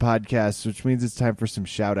here on the podcast, which means it's time for some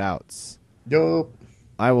shout outs. Yo.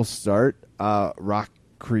 I will start. Rock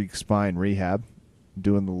Creek Spine Rehab,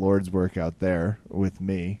 doing the Lord's work out there with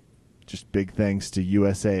me. Just big thanks to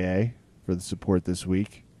USAA for the support this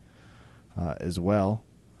week as well.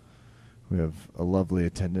 We have a lovely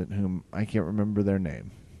attendant whom I can't remember their name.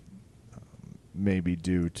 Maybe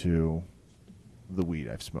due to the weed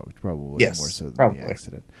I've smoked, probably more so than the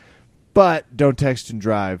accident. But don't text and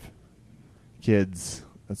drive, kids.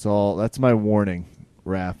 That's all. That's my warning,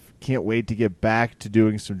 Raph. Can't wait to get back to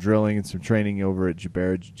doing some drilling and some training over at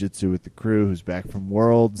Jabera Jiu-Jitsu with the crew who's back from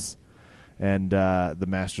Worlds and the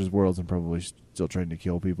Masters Worlds and probably still trying to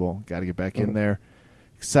kill people. Got to get back in there.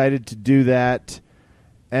 Excited to do that.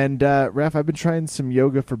 And, Raph, I've been trying some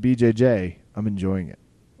yoga for BJJ. I'm enjoying it.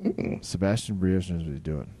 Sebastian Brioche knows what he's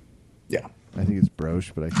doing. Yeah. I think it's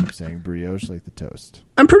broche, but I keep saying brioche like the toast.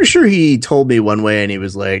 I'm pretty sure he told me one way and he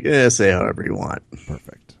was like, say however you want.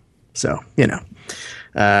 Perfect. So,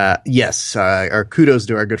 yes, our kudos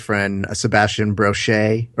to our good friend Sebastian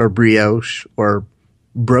Brochet or Brioche or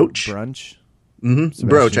Broach. Brunch? Mm-hmm.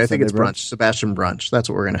 Broach. I think Sunday it's brunch. Sebastian Brunch. That's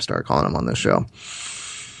what we're going to start calling him on this show.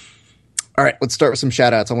 All right, let's start with some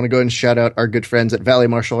shout outs. I want to go ahead and shout out our good friends at Valley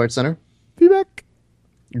Martial Arts Center. Feedback.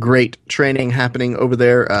 Great training happening over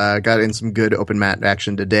there. Got in some good open mat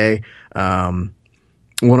action today. One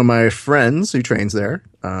of my friends who trains there,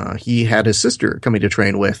 he had his sister coming to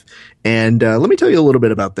train with. And let me tell you a little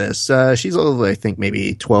bit about this. She's, I think,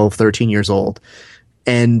 maybe 12, 13 years old.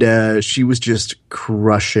 And she was just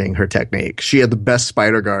crushing her technique. She had the best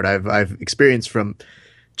spider guard I've experienced from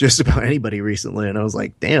just about anybody recently. And I was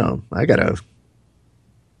like, damn, I gotta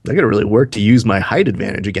really work to use my height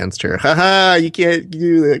advantage against her. Haha, you can't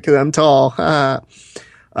do that because I'm tall.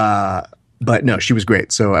 But no, she was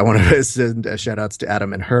great. So I want to send shout outs to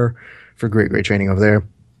Adam and her for great training over there.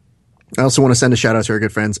 I also want to send a shout out to our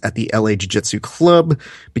good friends at the LA Jiu-Jitsu Club.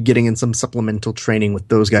 Be getting in some supplemental training with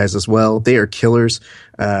those guys as well. They are killers.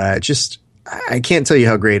 I can't tell you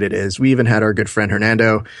how great it is. We even had our good friend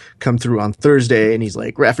Hernando come through on Thursday and he's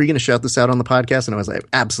like, Raph, are you going to shout this out on the podcast? And I was like,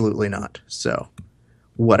 absolutely not. So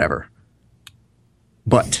whatever.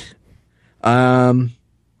 But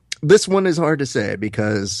this one is hard to say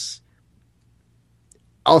because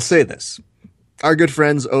I'll say this. Our good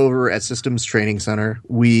friends over at Systems Training Center,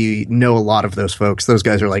 we know a lot of those folks. Those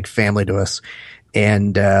guys are like family to us.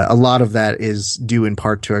 And a lot of that is due in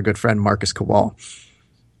part to our good friend Marcus Kowal.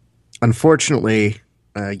 Unfortunately,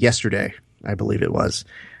 yesterday, I believe it was,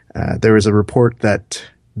 there was a report that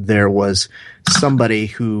there was somebody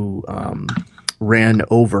who ran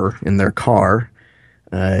over in their car.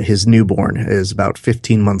 His newborn is about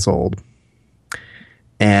 15 months old.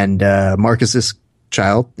 And Marcus's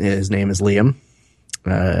child, his name is Liam.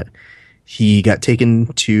 He got taken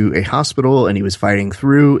to a hospital and he was fighting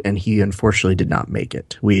through and he unfortunately did not make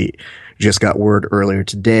it. We just got word earlier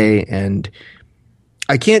today and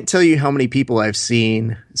I can't tell you how many people I've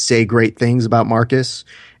seen say great things about Marcus.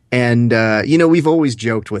 And, we've always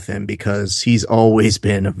joked with him because he's always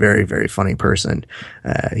been a very, very funny person.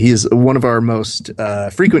 He is one of our most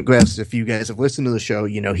frequent guests. If you guys have listened to the show,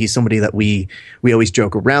 he's somebody that we always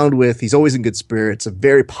joke around with. He's always in good spirits, a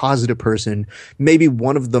very positive person, maybe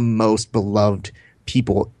one of the most beloved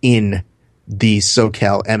people in the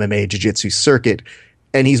SoCal MMA Jiu-Jitsu circuit.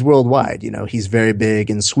 And he's worldwide. He's very big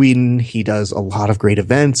in Sweden. He does a lot of great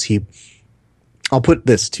events. I'll put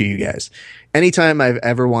this to you guys. Anytime I've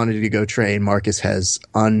ever wanted to go train, Marcus has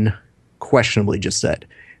unquestionably just said,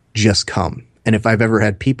 just come. And if I've ever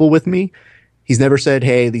had people with me, he's never said,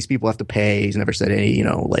 hey, these people have to pay. He's never said any,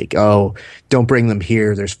 oh, don't bring them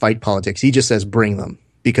here. There's fight politics. He just says, bring them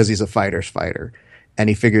because he's a fighter's fighter. And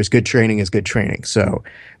he figures good training is good training. So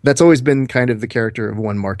that's always been kind of the character of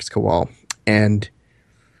one Marcus Kowal. And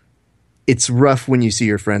it's rough when you see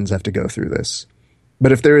your friends have to go through this.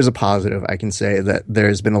 But if there is a positive, I can say that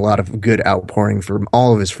there's been a lot of good outpouring from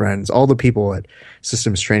all of his friends, all the people at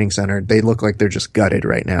Systems Training Center. They look like they're just gutted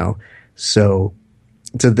right now. So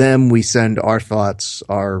to them, we send our thoughts,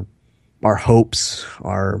 our hopes,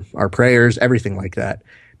 our prayers, everything like that,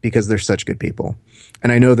 because they're such good people.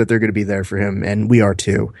 And I know that they're going to be there for him, and we are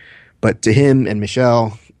too. But to him and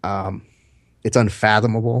Michelle, it's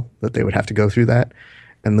unfathomable that they would have to go through that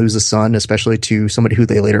and lose a son, especially to somebody who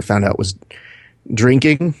they later found out was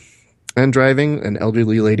drinking and driving, an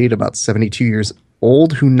elderly lady at about 72 years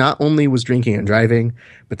old who not only was drinking and driving,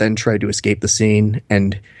 but then tried to escape the scene.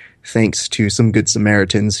 And thanks to some good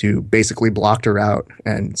Samaritans who basically blocked her out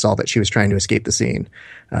and saw that she was trying to escape the scene,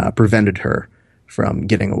 prevented her from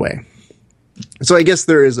getting away. So I guess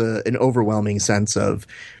there is an overwhelming sense of,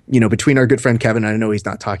 between our good friend Kevin, I know he's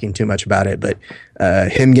not talking too much about it, but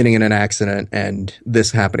him getting in an accident and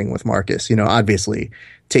this happening with Marcus, obviously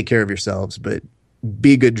take care of yourselves, but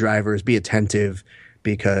be good drivers, be attentive,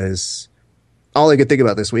 because all I could think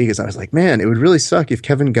about this week is I was like, man, it would really suck if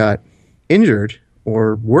Kevin got injured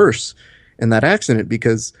or worse in that accident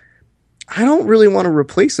because I don't really want to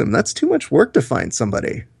replace him. That's too much work to find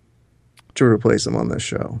somebody to replace him on this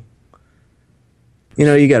show.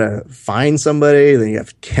 You got to find somebody, then you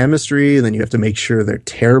have chemistry, then you have to make sure they're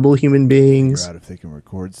terrible human beings. Figure out if they can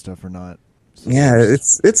record stuff or not. Yeah,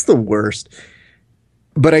 it's the worst.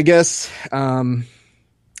 But I guess,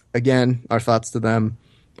 again, our thoughts to them.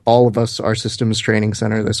 All of us are Systems Training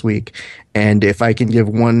Center this week. And if I can give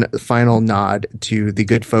one final nod to the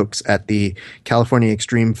good folks at the California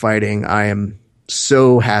Extreme Fighting, I am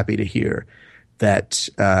so happy to hear that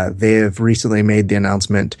they have recently made the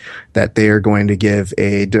announcement that they are going to give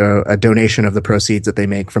a donation of the proceeds that they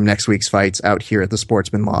make from next week's fights out here at the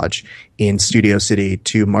Sportsman Lodge in Studio City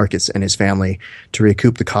to Marcus and his family to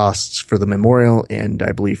recoup the costs for the memorial and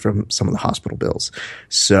I believe from some of the hospital bills.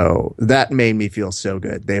 So that made me feel so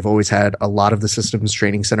good. They've always had a lot of the Systems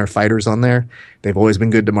Training Center fighters on there. They've always been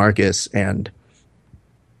good to Marcus, and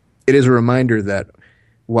it is a reminder that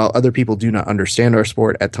while other people do not understand our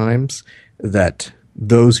sport at times, that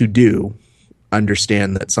those who do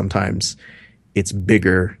understand that sometimes it's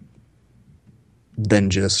bigger than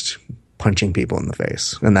just punching people in the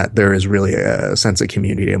face, and that there is really a sense of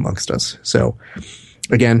community amongst us. So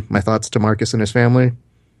again, my thoughts to Marcus and his family,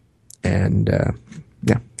 and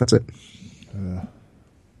yeah, that's it.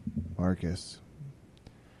 Marcus,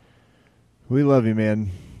 we love you, man.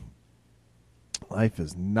 Life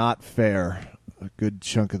is not fair a good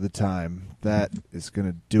chunk of the time. That is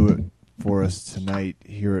going to do it for us tonight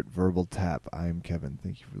here at Verbal Tap. I am Kevin.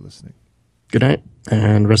 Thank you for listening. Good night,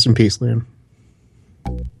 and rest in peace, Liam.